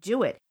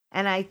do it.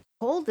 And I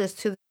told this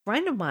to a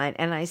friend of mine,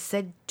 and I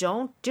said,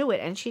 don't do it.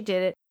 And she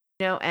did it,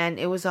 and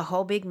it was a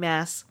whole big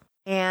mess.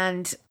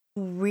 And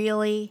you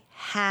really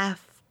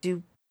have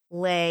to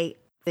play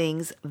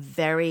things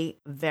very,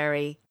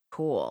 very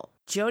cool.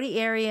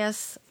 Jodi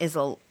Arias is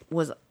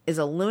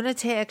a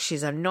lunatic.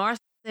 She's a narcissist.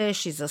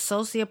 She's a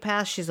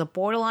sociopath. She's a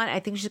borderline.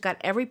 I think she's got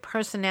every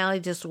personality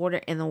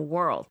disorder in the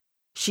world.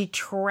 She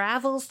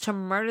travels to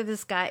murder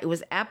this guy. It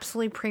was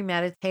absolutely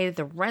premeditated.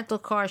 The rental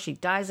car, she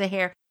dyes her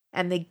hair,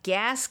 and the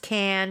gas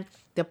can,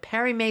 the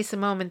Perry Mason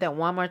moment that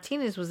Juan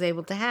Martinez was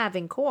able to have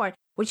in court,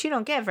 which you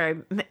don't get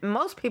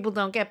most people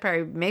don't get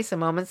Perry Mason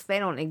moments. They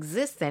don't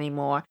exist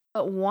anymore.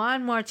 But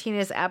Juan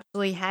Martinez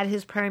absolutely had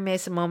his Perry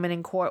Mason moment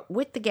in court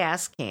with the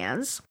gas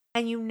cans.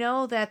 And you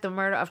know that the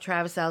murder of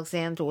Travis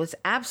Alexander was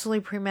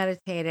absolutely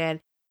premeditated,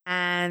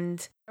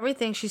 and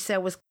everything she said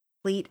was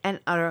complete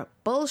and utter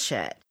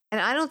bullshit. And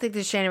I don't think that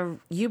Shayna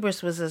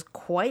Ubers was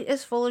quite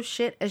as full of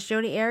shit as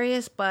Jodi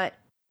Arias, but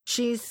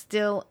she's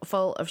still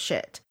full of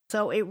shit.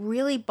 So it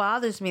really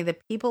bothers me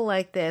that people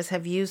like this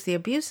have used the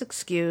abuse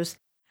excuse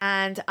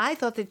And I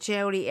thought that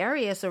Jodi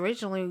Arias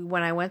originally,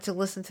 when I went to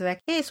listen to that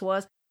case,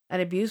 was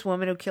an abused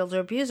woman who killed her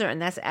abuser. And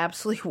that's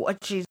absolutely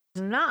what she's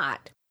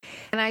not.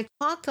 And I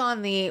talked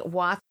on the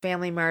Watts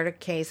family murder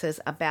cases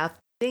about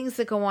things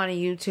that go on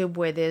YouTube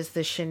where there's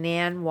the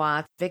Shanann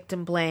Watts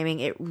victim blaming.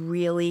 It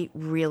really,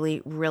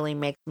 really, really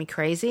makes me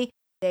crazy.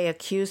 They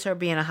accuse her of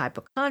being a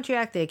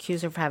hypochondriac. They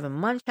accuse her of having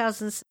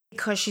Munchausen's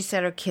because she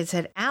said her kids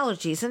had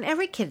allergies. And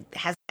every kid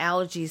has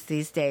allergies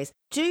these days.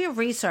 Do your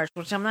research,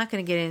 which I'm not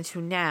going to get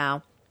into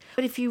now.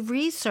 But if you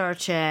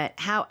research it,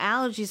 how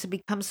allergies have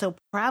become so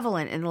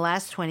prevalent in the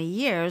last 20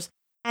 years,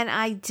 and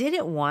I did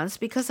it once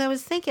because I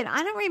was thinking,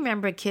 I don't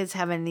remember kids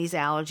having these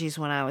allergies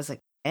when I was a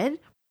kid.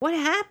 What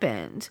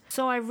happened?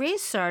 So I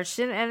researched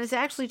it, and it's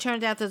actually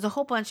turned out there's a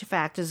whole bunch of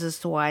factors as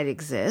to why it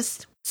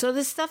exists. So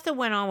this stuff that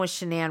went on with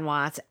Shanann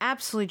Watts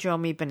absolutely drove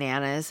me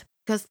bananas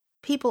because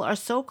people are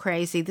so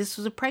crazy. This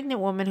was a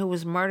pregnant woman who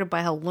was murdered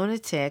by her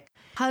lunatic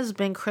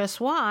husband, Chris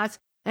Watts.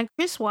 And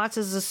Chris Watts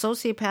is a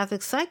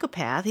sociopathic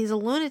psychopath. He's a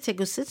lunatic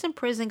who sits in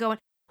prison going,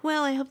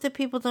 well, I hope that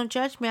people don't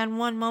judge me on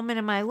one moment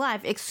in my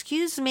life.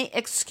 Excuse me,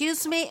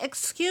 excuse me,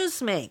 excuse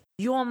me.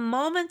 Your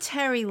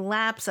momentary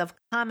lapse of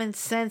common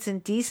sense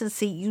and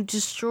decency, you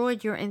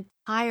destroyed your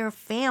entire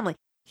family.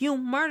 You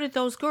murdered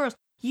those girls.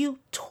 You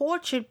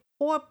tortured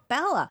poor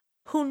Bella,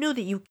 who knew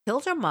that you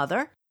killed her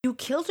mother, you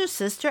killed her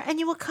sister, and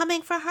you were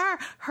coming for her.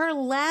 Her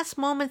last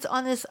moments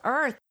on this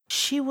earth.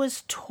 She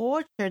was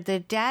tortured. The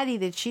daddy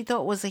that she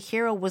thought was a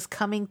hero was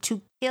coming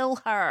to kill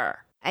her.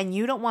 And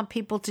you don't want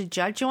people to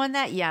judge you on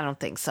that? Yeah, I don't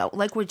think so.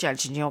 Like we're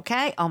judging you,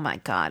 okay? Oh my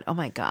God. Oh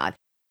my God.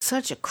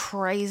 Such a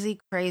crazy,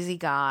 crazy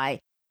guy.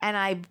 And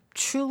I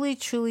truly,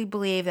 truly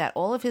believe that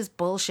all of his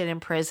bullshit in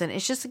prison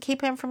is just to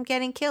keep him from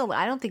getting killed.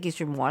 I don't think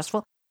he's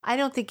remorseful. I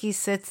don't think he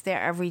sits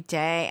there every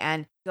day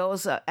and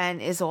goes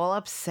and is all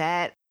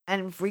upset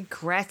and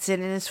regrets it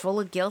and is full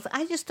of guilt.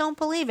 I just don't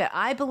believe it.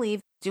 I believe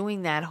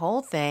doing that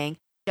whole thing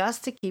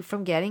just to keep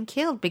from getting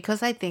killed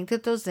because I think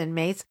that those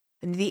inmates,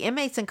 the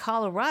inmates in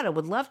Colorado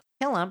would love to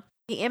kill him.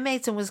 The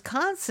inmates in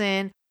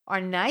Wisconsin are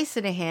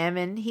nicer to him,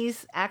 and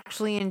he's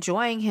actually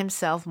enjoying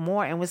himself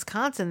more in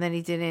Wisconsin than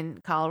he did in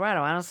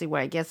Colorado. I don't see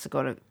where he gets to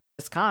go to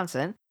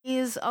Wisconsin.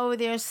 He's over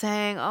there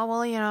saying, oh,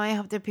 well, I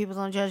hope that people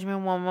don't judge me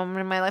in one moment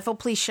in my life. Oh,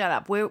 please shut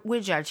up.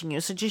 We're judging you,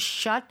 so just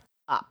shut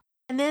up.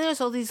 And then there's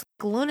all these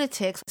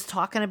lunatics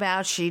talking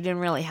about she didn't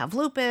really have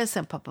lupus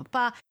and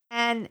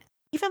And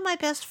even my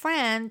best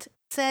friend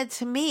said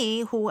to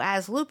me, who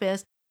has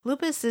lupus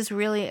is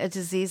really a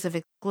disease of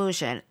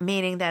exclusion,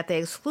 meaning that they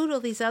exclude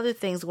all these other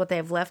things. What they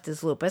have left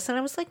is lupus. And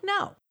I was like,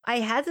 no. I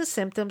had the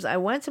symptoms. I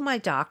went to my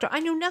doctor. I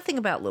knew nothing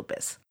about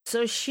lupus.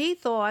 So she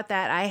thought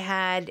that I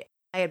had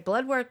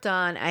blood work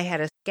done. I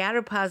had a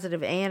scatter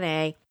positive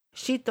ANA.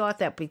 She thought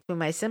that between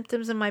my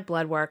symptoms and my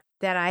blood work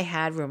that I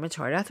had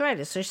rheumatoid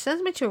arthritis. So she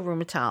sends me to a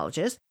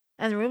rheumatologist.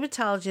 And the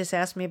rheumatologist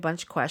asks me a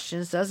bunch of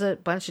questions, does a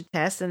bunch of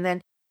tests, and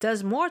then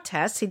does more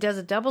tests. He does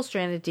a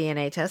double-stranded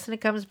DNA test, and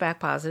it comes back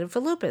positive for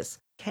lupus.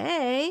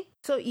 Okay.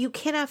 So you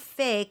cannot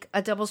fake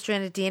a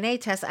double-stranded DNA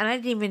test, and I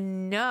didn't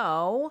even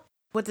know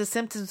what the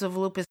symptoms of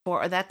lupus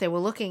were or that they were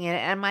looking at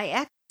it. And my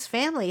ex's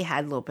family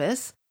had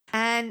lupus,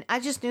 and I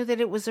just knew that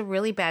it was a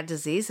really bad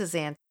disease. His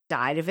aunt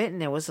died of it, and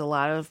there was a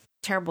lot of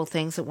terrible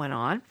things that went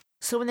on.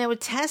 So when they were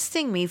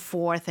testing me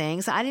for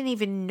things, I didn't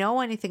even know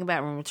anything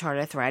about rheumatoid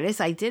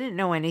arthritis. I didn't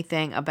know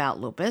anything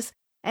about lupus,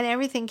 and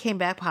everything came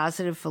back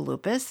positive for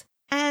lupus.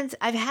 And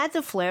I've had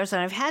the flares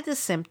and I've had the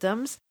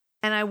symptoms,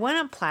 and I went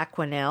on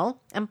Plaquenil,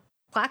 and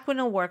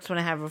Plaquenil works when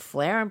I have a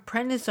flare, and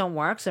prednisone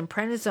works, and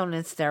prednisone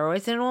and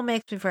steroids, and it all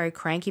makes me very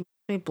cranky,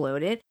 makes me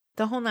bloated,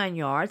 the whole 9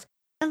 yards.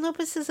 And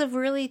lupus is a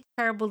really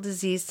terrible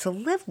disease to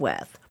live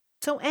with.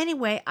 So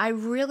anyway, I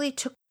really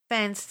took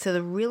offense to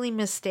the really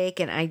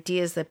mistaken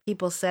ideas that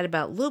people said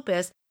about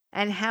lupus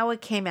and how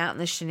it came out in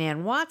the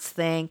Shanann Watts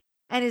thing,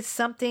 and it's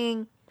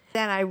something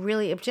that I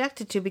really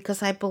objected to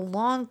because I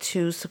belong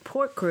to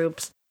support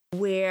groups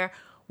where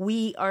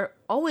we are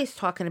always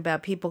talking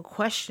about people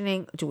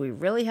questioning, do we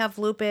really have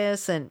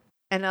lupus? And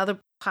other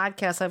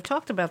podcasts I've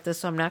talked about this,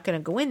 so I'm not going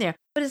to go in there.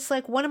 But it's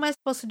like, what am I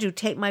supposed to do?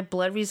 Take my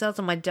blood results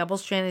on my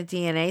double-stranded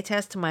DNA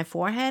test to my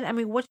forehead? I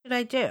mean, what should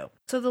I do?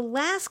 So the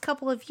last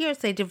couple of years,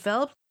 they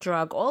developed a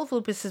drug. All of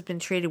lupus has been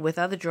treated with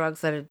other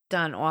drugs that are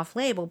done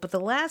off-label. But the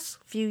last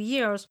few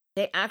years,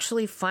 they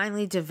actually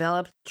finally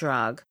developed a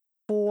drug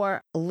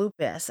for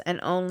lupus and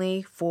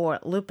only for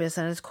lupus,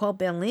 and it's called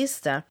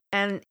Benlysta,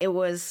 and it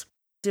was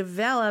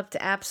developed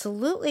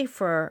absolutely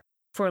for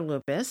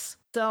lupus.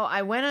 So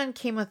I went on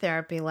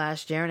chemotherapy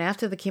last year, and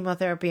after the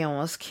chemotherapy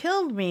almost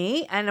killed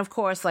me, and of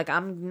course, like,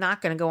 I'm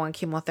not going to go on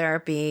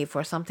chemotherapy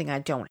for something I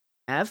don't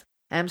have,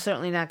 and I'm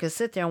certainly not going to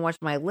sit there and watch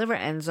my liver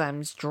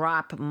enzymes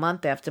drop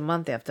month after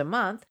month after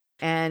month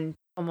and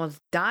almost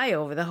die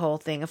over the whole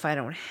thing if I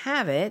don't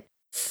have it.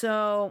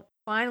 So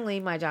finally,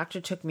 my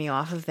doctor took me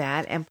off of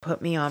that and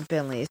put me on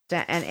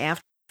Benlysta, and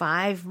after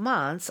 5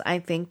 months, I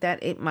think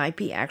that it might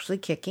be actually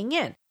kicking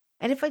in.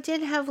 And if I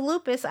didn't have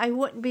lupus, I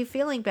wouldn't be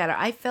feeling better.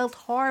 I felt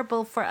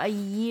horrible for a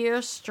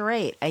year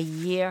straight.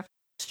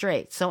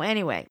 So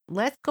anyway,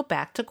 let's go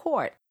back to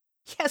court.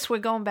 yes, we're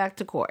going back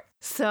to court.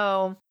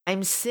 So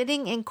I'm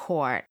sitting in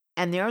court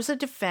and there's a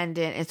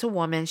defendant. It's a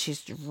woman.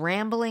 She's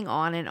rambling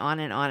on and on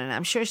and on. And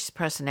I'm sure she's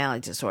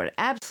personality disorder.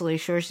 Absolutely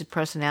sure she's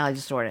personality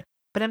disorder.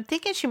 But I'm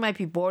thinking she might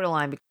be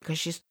borderline because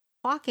she's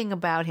talking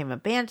about him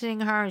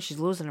abandoning her and she's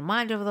losing her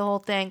mind over the whole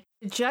thing.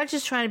 The judge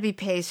is trying to be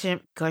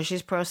patient because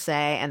she's pro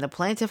se and the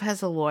plaintiff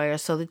has a lawyer.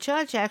 So the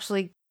judge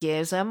actually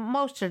gives,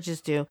 most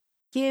judges do,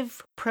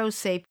 give pro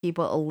se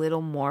people a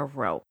little more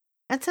rope.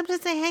 And sometimes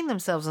they hang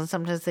themselves and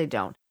sometimes they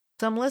don't.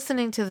 So I'm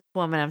listening to this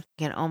woman. I'm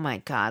thinking, oh my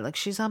God, like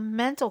she's a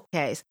mental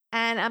case.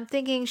 And I'm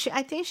thinking,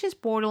 I think she's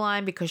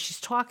borderline because she's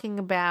talking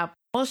about,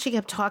 all she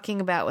kept talking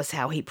about was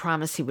how he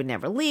promised he would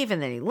never leave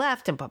and then he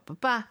left and blah, blah,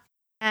 blah.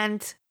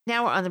 And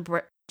now we're on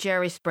the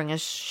Jerry Springer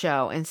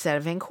show instead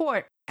of in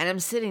court. And I'm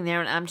sitting there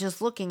and I'm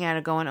just looking at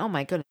her going, oh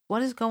my goodness,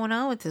 what is going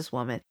on with this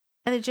woman?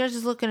 And the judge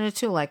is looking at her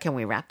too, like, can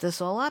we wrap this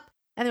all up?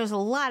 And there was a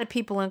lot of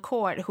people in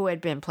court who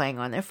had been playing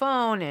on their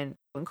phone and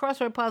doing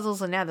crossword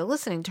puzzles, and now they're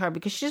listening to her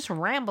because she's just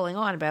rambling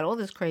on about all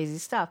this crazy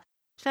stuff.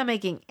 She's not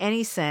making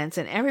any sense,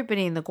 and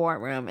everybody in the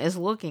courtroom is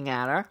looking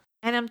at her.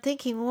 And I'm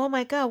thinking, oh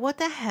my God, what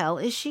the hell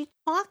is she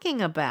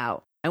talking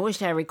about? I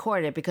wish I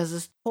recorded it because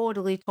it's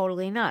totally,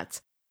 totally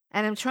nuts.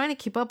 And I'm trying to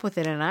keep up with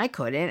it, and I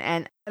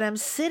couldn't. But I'm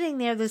sitting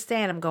there this day,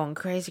 and I'm going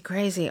crazy,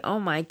 crazy.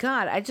 Oh, my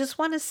God. I just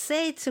want to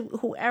say to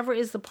whoever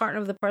is the partner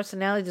of the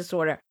personality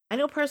disorder, I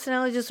know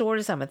personality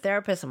disorders. I'm a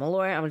therapist. I'm a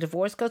lawyer. I'm a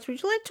divorce coach.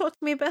 Would you like to talk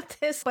to me about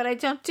this? But I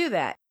don't do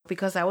that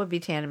because I would be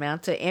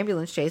tantamount to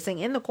ambulance chasing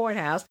in the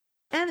courthouse,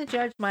 and the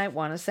judge might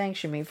want to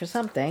sanction me for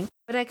something.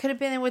 But I could have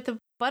been in with the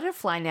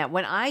butterfly net.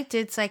 When I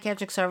did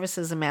psychiatric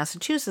services in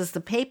Massachusetts,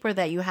 the paper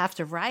that you have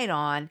to write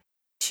on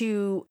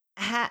to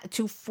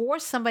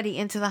force somebody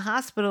into the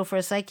hospital for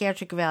a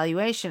psychiatric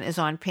evaluation is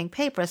on pink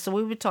paper. So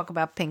we would talk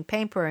about pink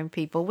paper in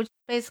people, which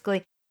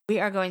basically we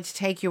are going to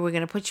take you, we're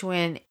going to put you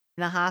in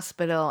the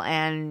hospital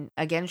and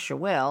against your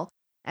will,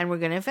 and we're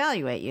going to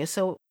evaluate you.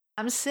 So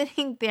I'm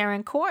sitting there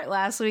in court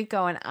last week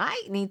going,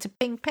 I need to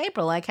pink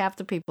paper like half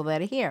the people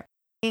that are here,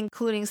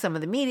 including some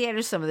of the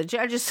mediators, some of the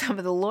judges, some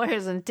of the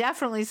lawyers, and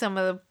definitely some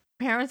of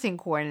the parenting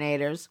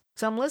coordinators.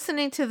 So I'm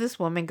listening to this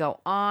woman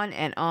go on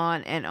and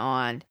on and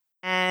on.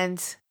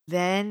 And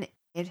then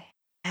it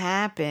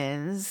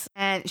happens,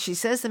 and she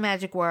says the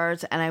magic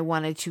words, and I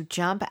wanted to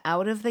jump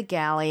out of the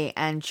galley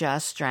and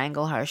just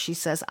strangle her. She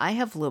says, I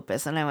have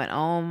lupus. And I went,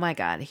 oh my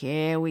God,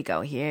 here we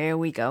go, here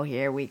we go,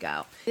 here we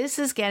go. This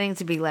is getting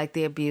to be like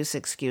the abuse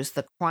excuse,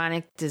 the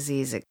chronic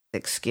disease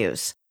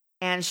excuse.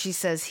 And she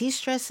says, he's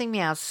stressing me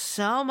out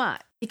so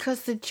much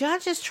because the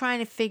judge is trying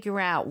to figure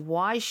out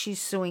why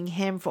she's suing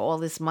him for all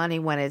this money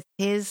when it's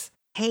his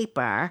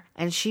paper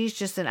and she's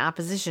just in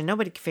opposition.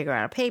 Nobody can figure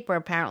out a paper.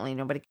 Apparently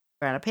nobody can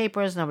figure out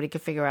papers. Nobody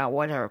can figure out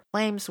what her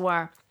claims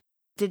were.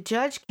 The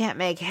judge can't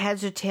make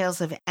heads or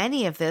tails of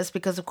any of this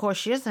because of course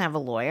she doesn't have a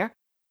lawyer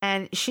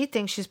and she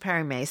thinks she's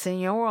Perry Mason.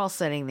 You know, we're all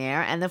sitting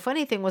there. And the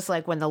funny thing was,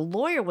 like, when the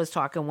lawyer was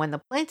talking, when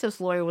the plaintiff's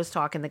lawyer was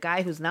talking, the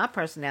guy who's not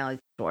personality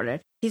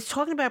disordered, he's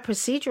talking about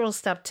procedural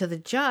stuff to the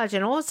judge,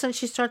 and all of a sudden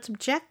she starts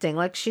objecting,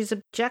 like she's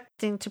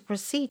objecting to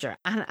procedure.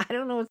 And I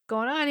don't know what's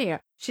going on here.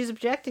 She's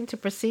objecting to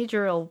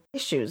procedural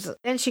issues.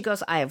 Then she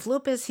goes, I have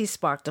lupus. He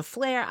sparked a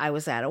flare. I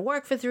was out of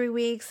work for 3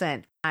 weeks,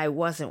 and I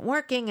wasn't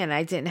working, and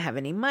I didn't have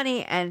any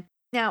money. And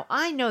now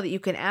I know that you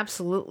can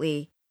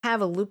absolutely have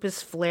a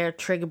lupus flare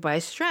triggered by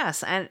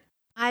stress. And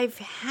I've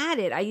had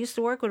it. I used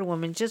to work with a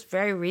woman just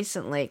very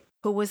recently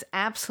who was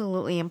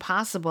absolutely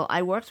impossible.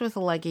 I worked with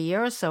her like a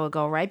year or so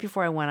ago, right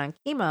before I went on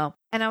chemo,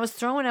 and I was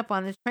throwing up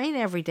on the train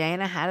every day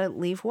and I had to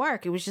leave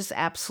work. It was just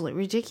absolutely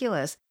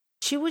ridiculous.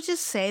 She would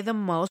just say the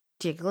most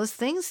ridiculous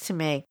things to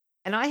me.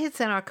 And I had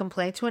sent our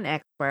complaint to an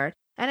expert,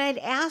 and I'd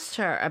asked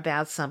her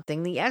about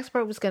something. The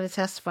expert was going to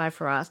testify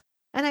for us.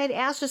 And I'd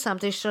asked her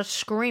something. She started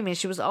screaming.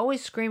 She was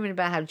always screaming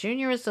about how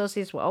junior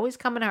associates were always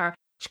coming to her.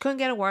 She couldn't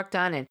get her work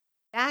done. And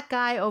that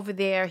guy over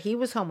there, he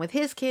was home with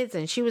his kids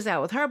and she was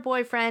out with her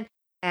boyfriend.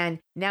 And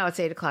now it's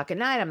 8 o'clock at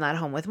night. I'm not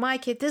home with my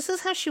kid. This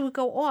is how she would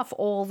go off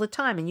all the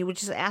time. And you would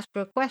just ask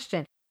her a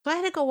question. So I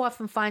had to go off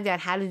and find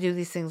out how to do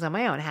these things on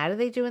my own. How do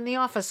they do in the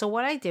office? So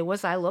what I did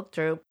was I looked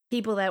through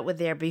people that were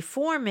there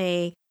before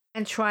me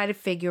and try to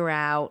figure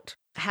out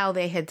how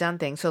they had done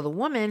things. So the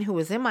woman who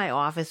was in my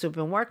office who'd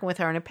been working with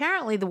her, and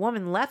apparently the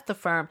woman left the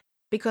firm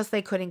because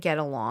they couldn't get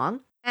along.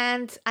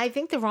 And I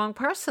think the wrong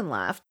person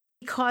left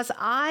because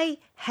I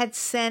had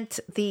sent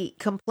the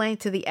complaint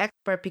to the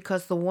expert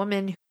because the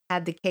woman who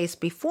had the case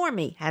before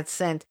me had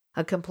sent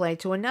a complaint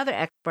to another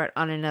expert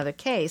on another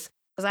case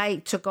because I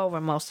took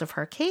over most of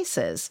her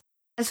cases.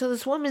 And so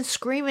this woman's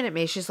screaming at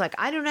me. She's like,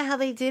 I don't know how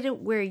they did it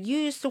where you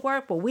used to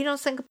work, but we don't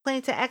send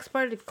complaint to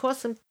expert. It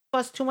costs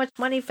too much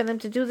money for them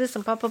to do this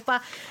and blah, blah, blah.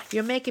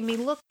 You're making me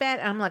look bad.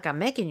 And I'm like, I'm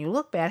making you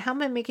look bad. How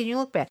am I making you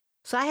look bad?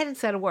 So I hadn't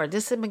said a word.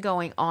 This had been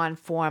going on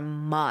for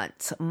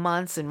months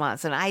and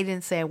months. And I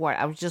didn't say a word.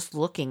 I was just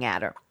looking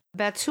at her.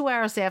 About 2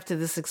 hours after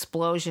this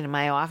explosion in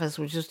my office,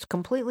 which was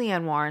completely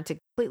unwarranted,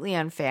 completely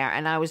unfair.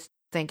 And I was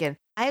thinking,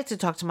 I have to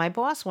talk to my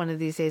boss one of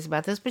these days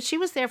about this, but she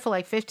was there for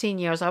like 15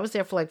 years. I was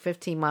there for like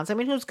 15 months. I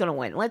mean, who's going to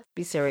win? Let's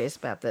be serious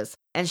about this.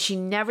 And she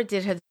never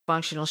did her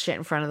dysfunctional shit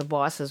in front of the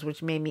bosses,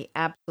 which made me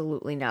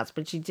absolutely nuts,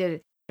 but she did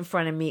it in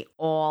front of me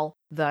all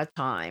the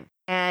time.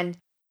 And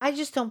I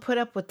just don't put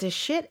up with this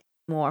shit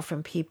more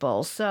from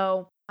people.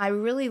 So I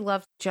really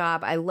loved the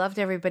job. I loved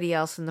everybody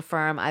else in the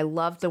firm. I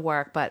loved the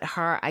work, but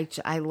her,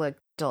 I looked,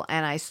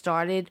 and I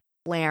started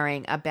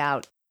flaring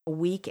about a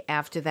week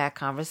after that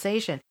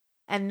conversation.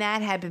 And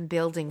that had been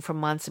building for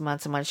months and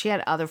months and months. She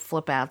had other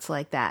flip outs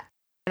like that.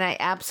 And I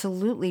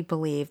absolutely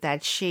believe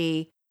that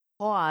she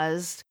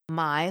caused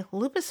my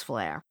lupus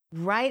flare.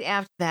 Right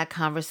after that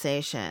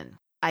conversation,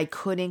 I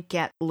couldn't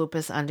get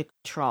lupus under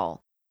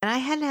control. And I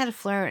hadn't had a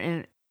flare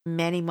in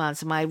many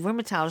months. My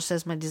rheumatologist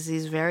says my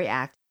disease is very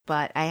active,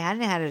 but I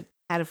hadn't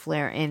had a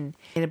flare in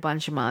a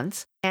bunch of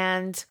months.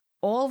 And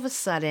all of a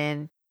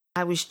sudden,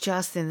 I was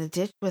just in the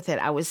ditch with it.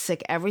 I was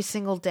sick every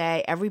single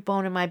day. Every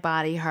bone in my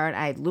body hurt.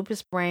 I had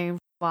lupus brain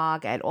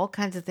fog. I had all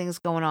kinds of things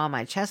going on.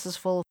 My chest is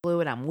full of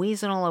fluid. I'm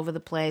wheezing all over the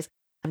place.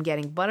 I'm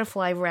getting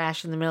butterfly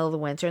rash in the middle of the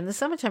winter. In the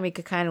summertime, it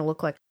could kind of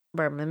look like,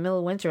 but in the middle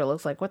of winter, it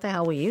looks like, what the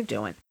hell were you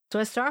doing? So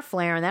I start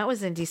flaring. That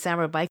was in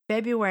December. By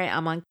February,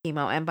 I'm on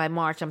chemo. And by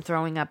March, I'm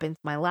throwing up into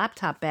my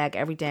laptop bag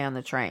every day on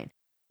the train.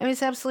 I mean,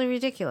 it's absolutely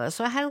ridiculous.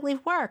 So I had to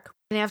leave work.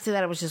 And after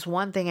that, it was just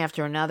one thing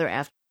after another,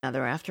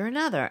 after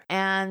another.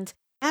 And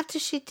after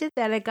she did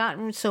that, it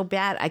got so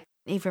bad, I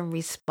couldn't even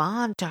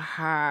respond to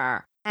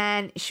her.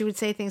 And she would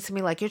say things to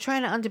me like, you're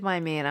trying to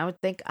undermine me. And I would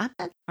think, I'm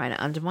not trying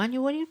to undermine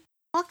you. What are you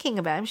talking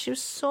about? I mean, she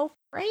was so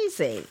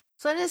crazy.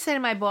 So I didn't say to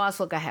my boss,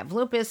 look, I have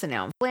lupus and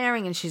now I'm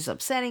flaring and she's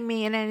upsetting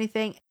me and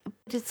anything.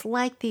 But it's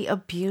like the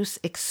abuse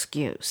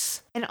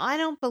excuse. And I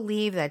don't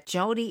believe that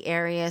Jodi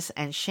Arias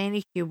and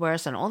Shayna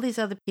Hubers and all these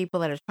other people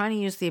that are trying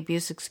to use the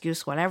abuse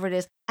excuse, whatever it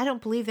is, I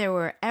don't believe they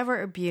were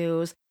ever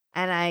abused.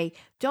 And I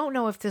don't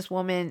know if this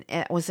woman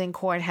was in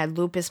court, had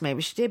lupus.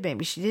 Maybe she did,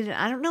 maybe she didn't.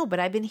 I don't know.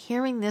 But I've been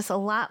hearing this a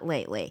lot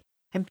lately.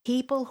 And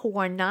people who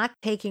are not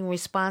taking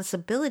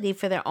responsibility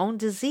for their own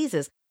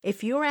diseases.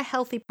 If you're a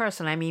healthy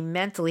person, I mean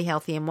mentally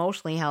healthy,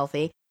 emotionally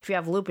healthy. If you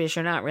have lupus,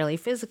 you're not really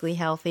physically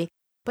healthy.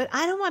 But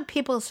I don't want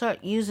people to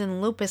start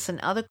using lupus and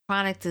other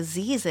chronic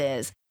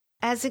diseases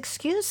as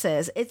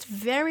excuses. It's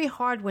very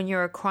hard when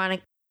you're a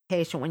chronic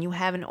patient, when you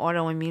have an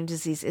autoimmune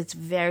disease. It's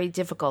very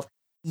difficult.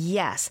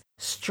 Yes,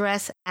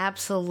 stress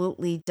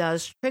absolutely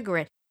does trigger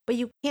it, but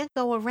you can't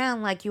go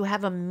around like you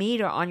have a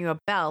meter on your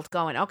belt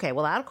going, okay,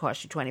 well, that'll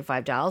cost you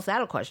 $25.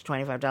 That'll cost you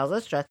 $25.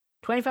 Let's stress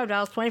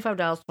 $25,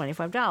 $25,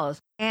 $25.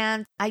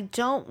 And I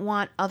don't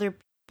want other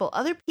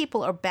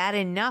people are bad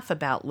enough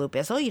about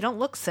lupus. Oh, you don't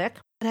look sick.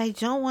 But I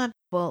don't want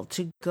people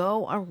to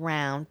go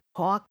around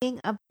talking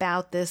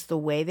about this the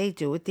way they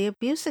do with the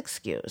abuse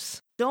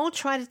excuse. Don't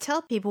try to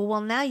tell people,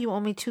 well, now you owe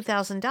me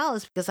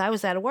 $2,000 because I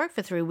was out of work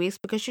for 3 weeks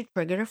because you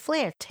triggered a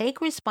flare.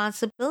 Take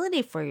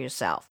responsibility for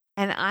yourself.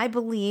 And I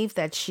believe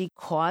that she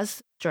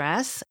caused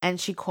stress and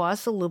she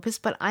caused the lupus,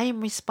 but I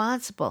am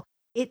responsible.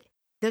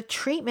 The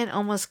treatment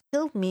almost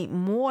killed me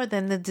more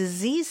than the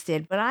disease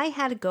did, but I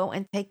had to go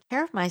and take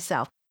care of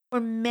myself for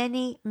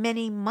many,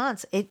 many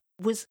months. It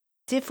was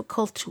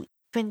difficult to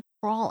even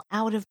crawl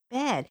out of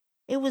bed.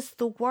 It was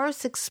the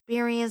worst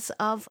experience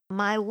of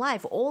my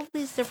life. All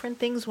these different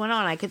things went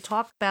on. I could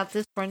talk about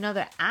this for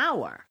another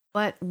hour.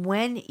 But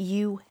when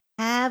you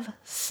have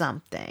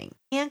something,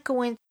 you can't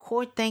go into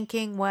court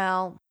thinking,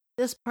 well,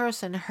 this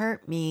person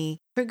hurt me,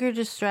 triggered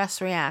a stress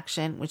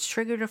reaction, which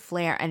triggered a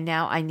flare, and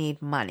now I need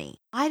money.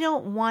 I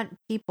don't want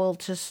people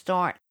to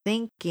start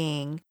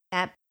thinking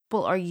that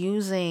people are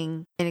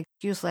using an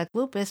excuse like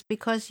lupus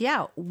because,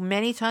 yeah,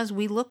 many times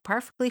we look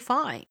perfectly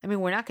fine. I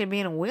mean, we're not going to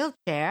be in a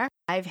wheelchair.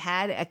 I've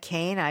had a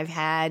cane. I've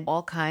had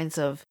all kinds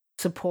of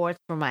support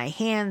for my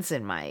hands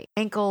and my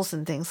ankles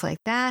and things like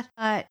that.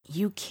 But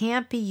you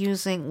can't be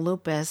using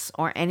lupus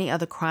or any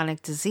other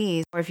chronic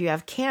disease, or if you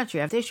have cancer,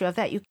 you have this, you have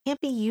that, you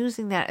can't be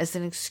using that as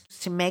an excuse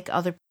to make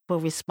other people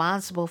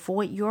responsible for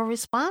what you're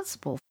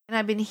responsible for. And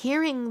I've been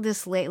hearing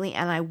this lately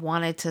and I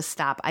wanted to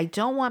stop. I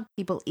don't want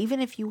people, even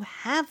if you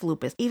have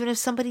lupus, even if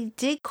somebody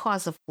did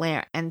cause a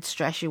flare and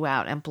stress you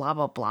out and blah,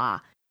 blah,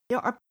 blah, there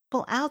are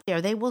people out there,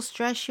 they will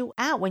stress you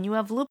out. When you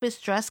have lupus,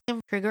 stress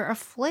can trigger a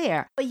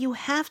flare. But you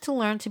have to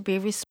learn to be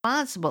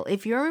responsible.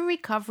 If you're in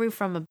recovery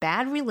from a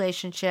bad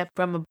relationship,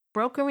 from a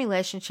broken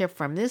relationship,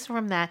 from this,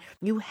 from that,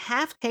 you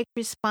have to take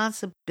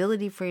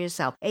responsibility for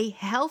yourself. A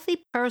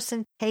healthy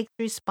person takes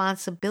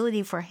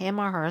responsibility for him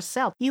or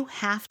herself. You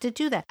have to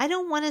do that. I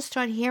don't want to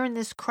start hearing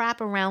this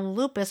crap around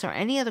lupus or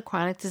any other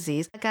chronic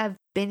disease like I've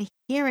been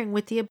hearing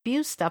with the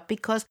abuse stuff,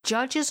 because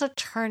judges are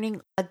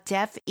turning a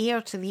deaf ear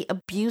to the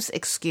abuse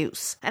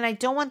excuse. And I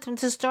don't want them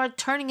to start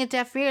turning a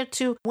deaf ear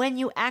to when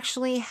you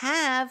actually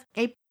have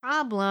a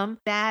problem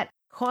that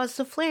caused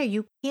the flare.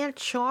 You can't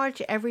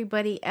charge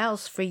everybody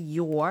else for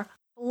your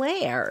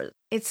flares.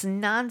 It's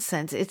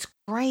nonsense. It's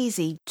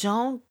crazy.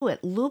 Don't do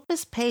it.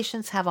 Lupus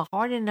patients have a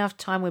hard enough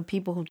time with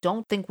people who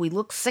don't think we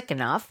look sick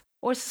enough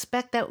or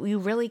suspect that you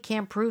really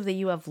can't prove that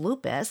you have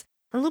lupus.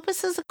 And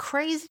lupus is a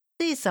crazy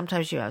disease.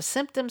 Sometimes you have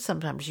symptoms,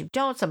 sometimes you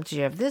don't. Sometimes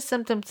you have this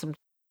symptom, some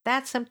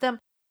that symptom.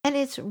 And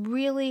it's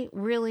really,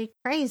 really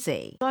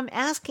crazy. So I'm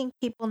asking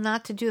people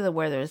not to do that,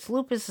 whether it's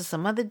lupus or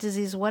some other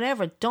disease,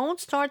 whatever.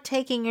 Don't start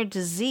taking your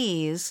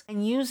disease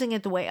and using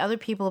it the way other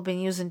people have been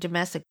using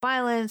domestic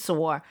violence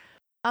or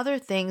other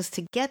things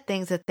to get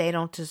things that they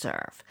don't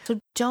deserve. So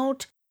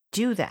don't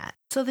do that.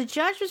 So the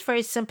judge was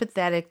very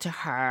sympathetic to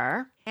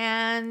her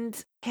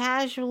and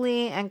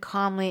casually and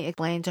calmly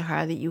explained to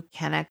her that you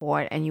cannot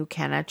court and you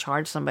cannot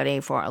charge somebody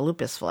for a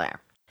lupus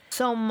flare.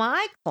 So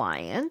my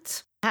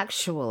client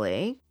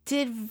actually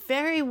did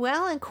very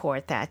well in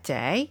court that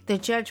day. The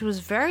judge was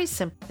very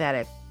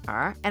sympathetic to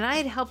her, and I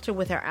had helped her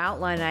with her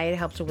outline. I had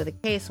helped her with a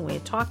case, and we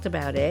had talked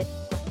about it.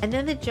 And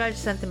then the judge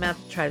sent them out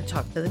to try to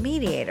talk to the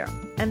mediator.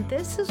 And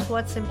this is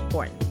what's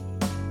important.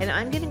 And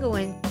I'm going to go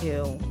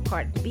into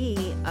part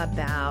B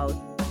about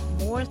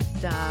more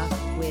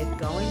stuff with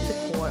going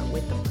to court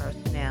with the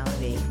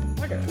personality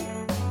disorder.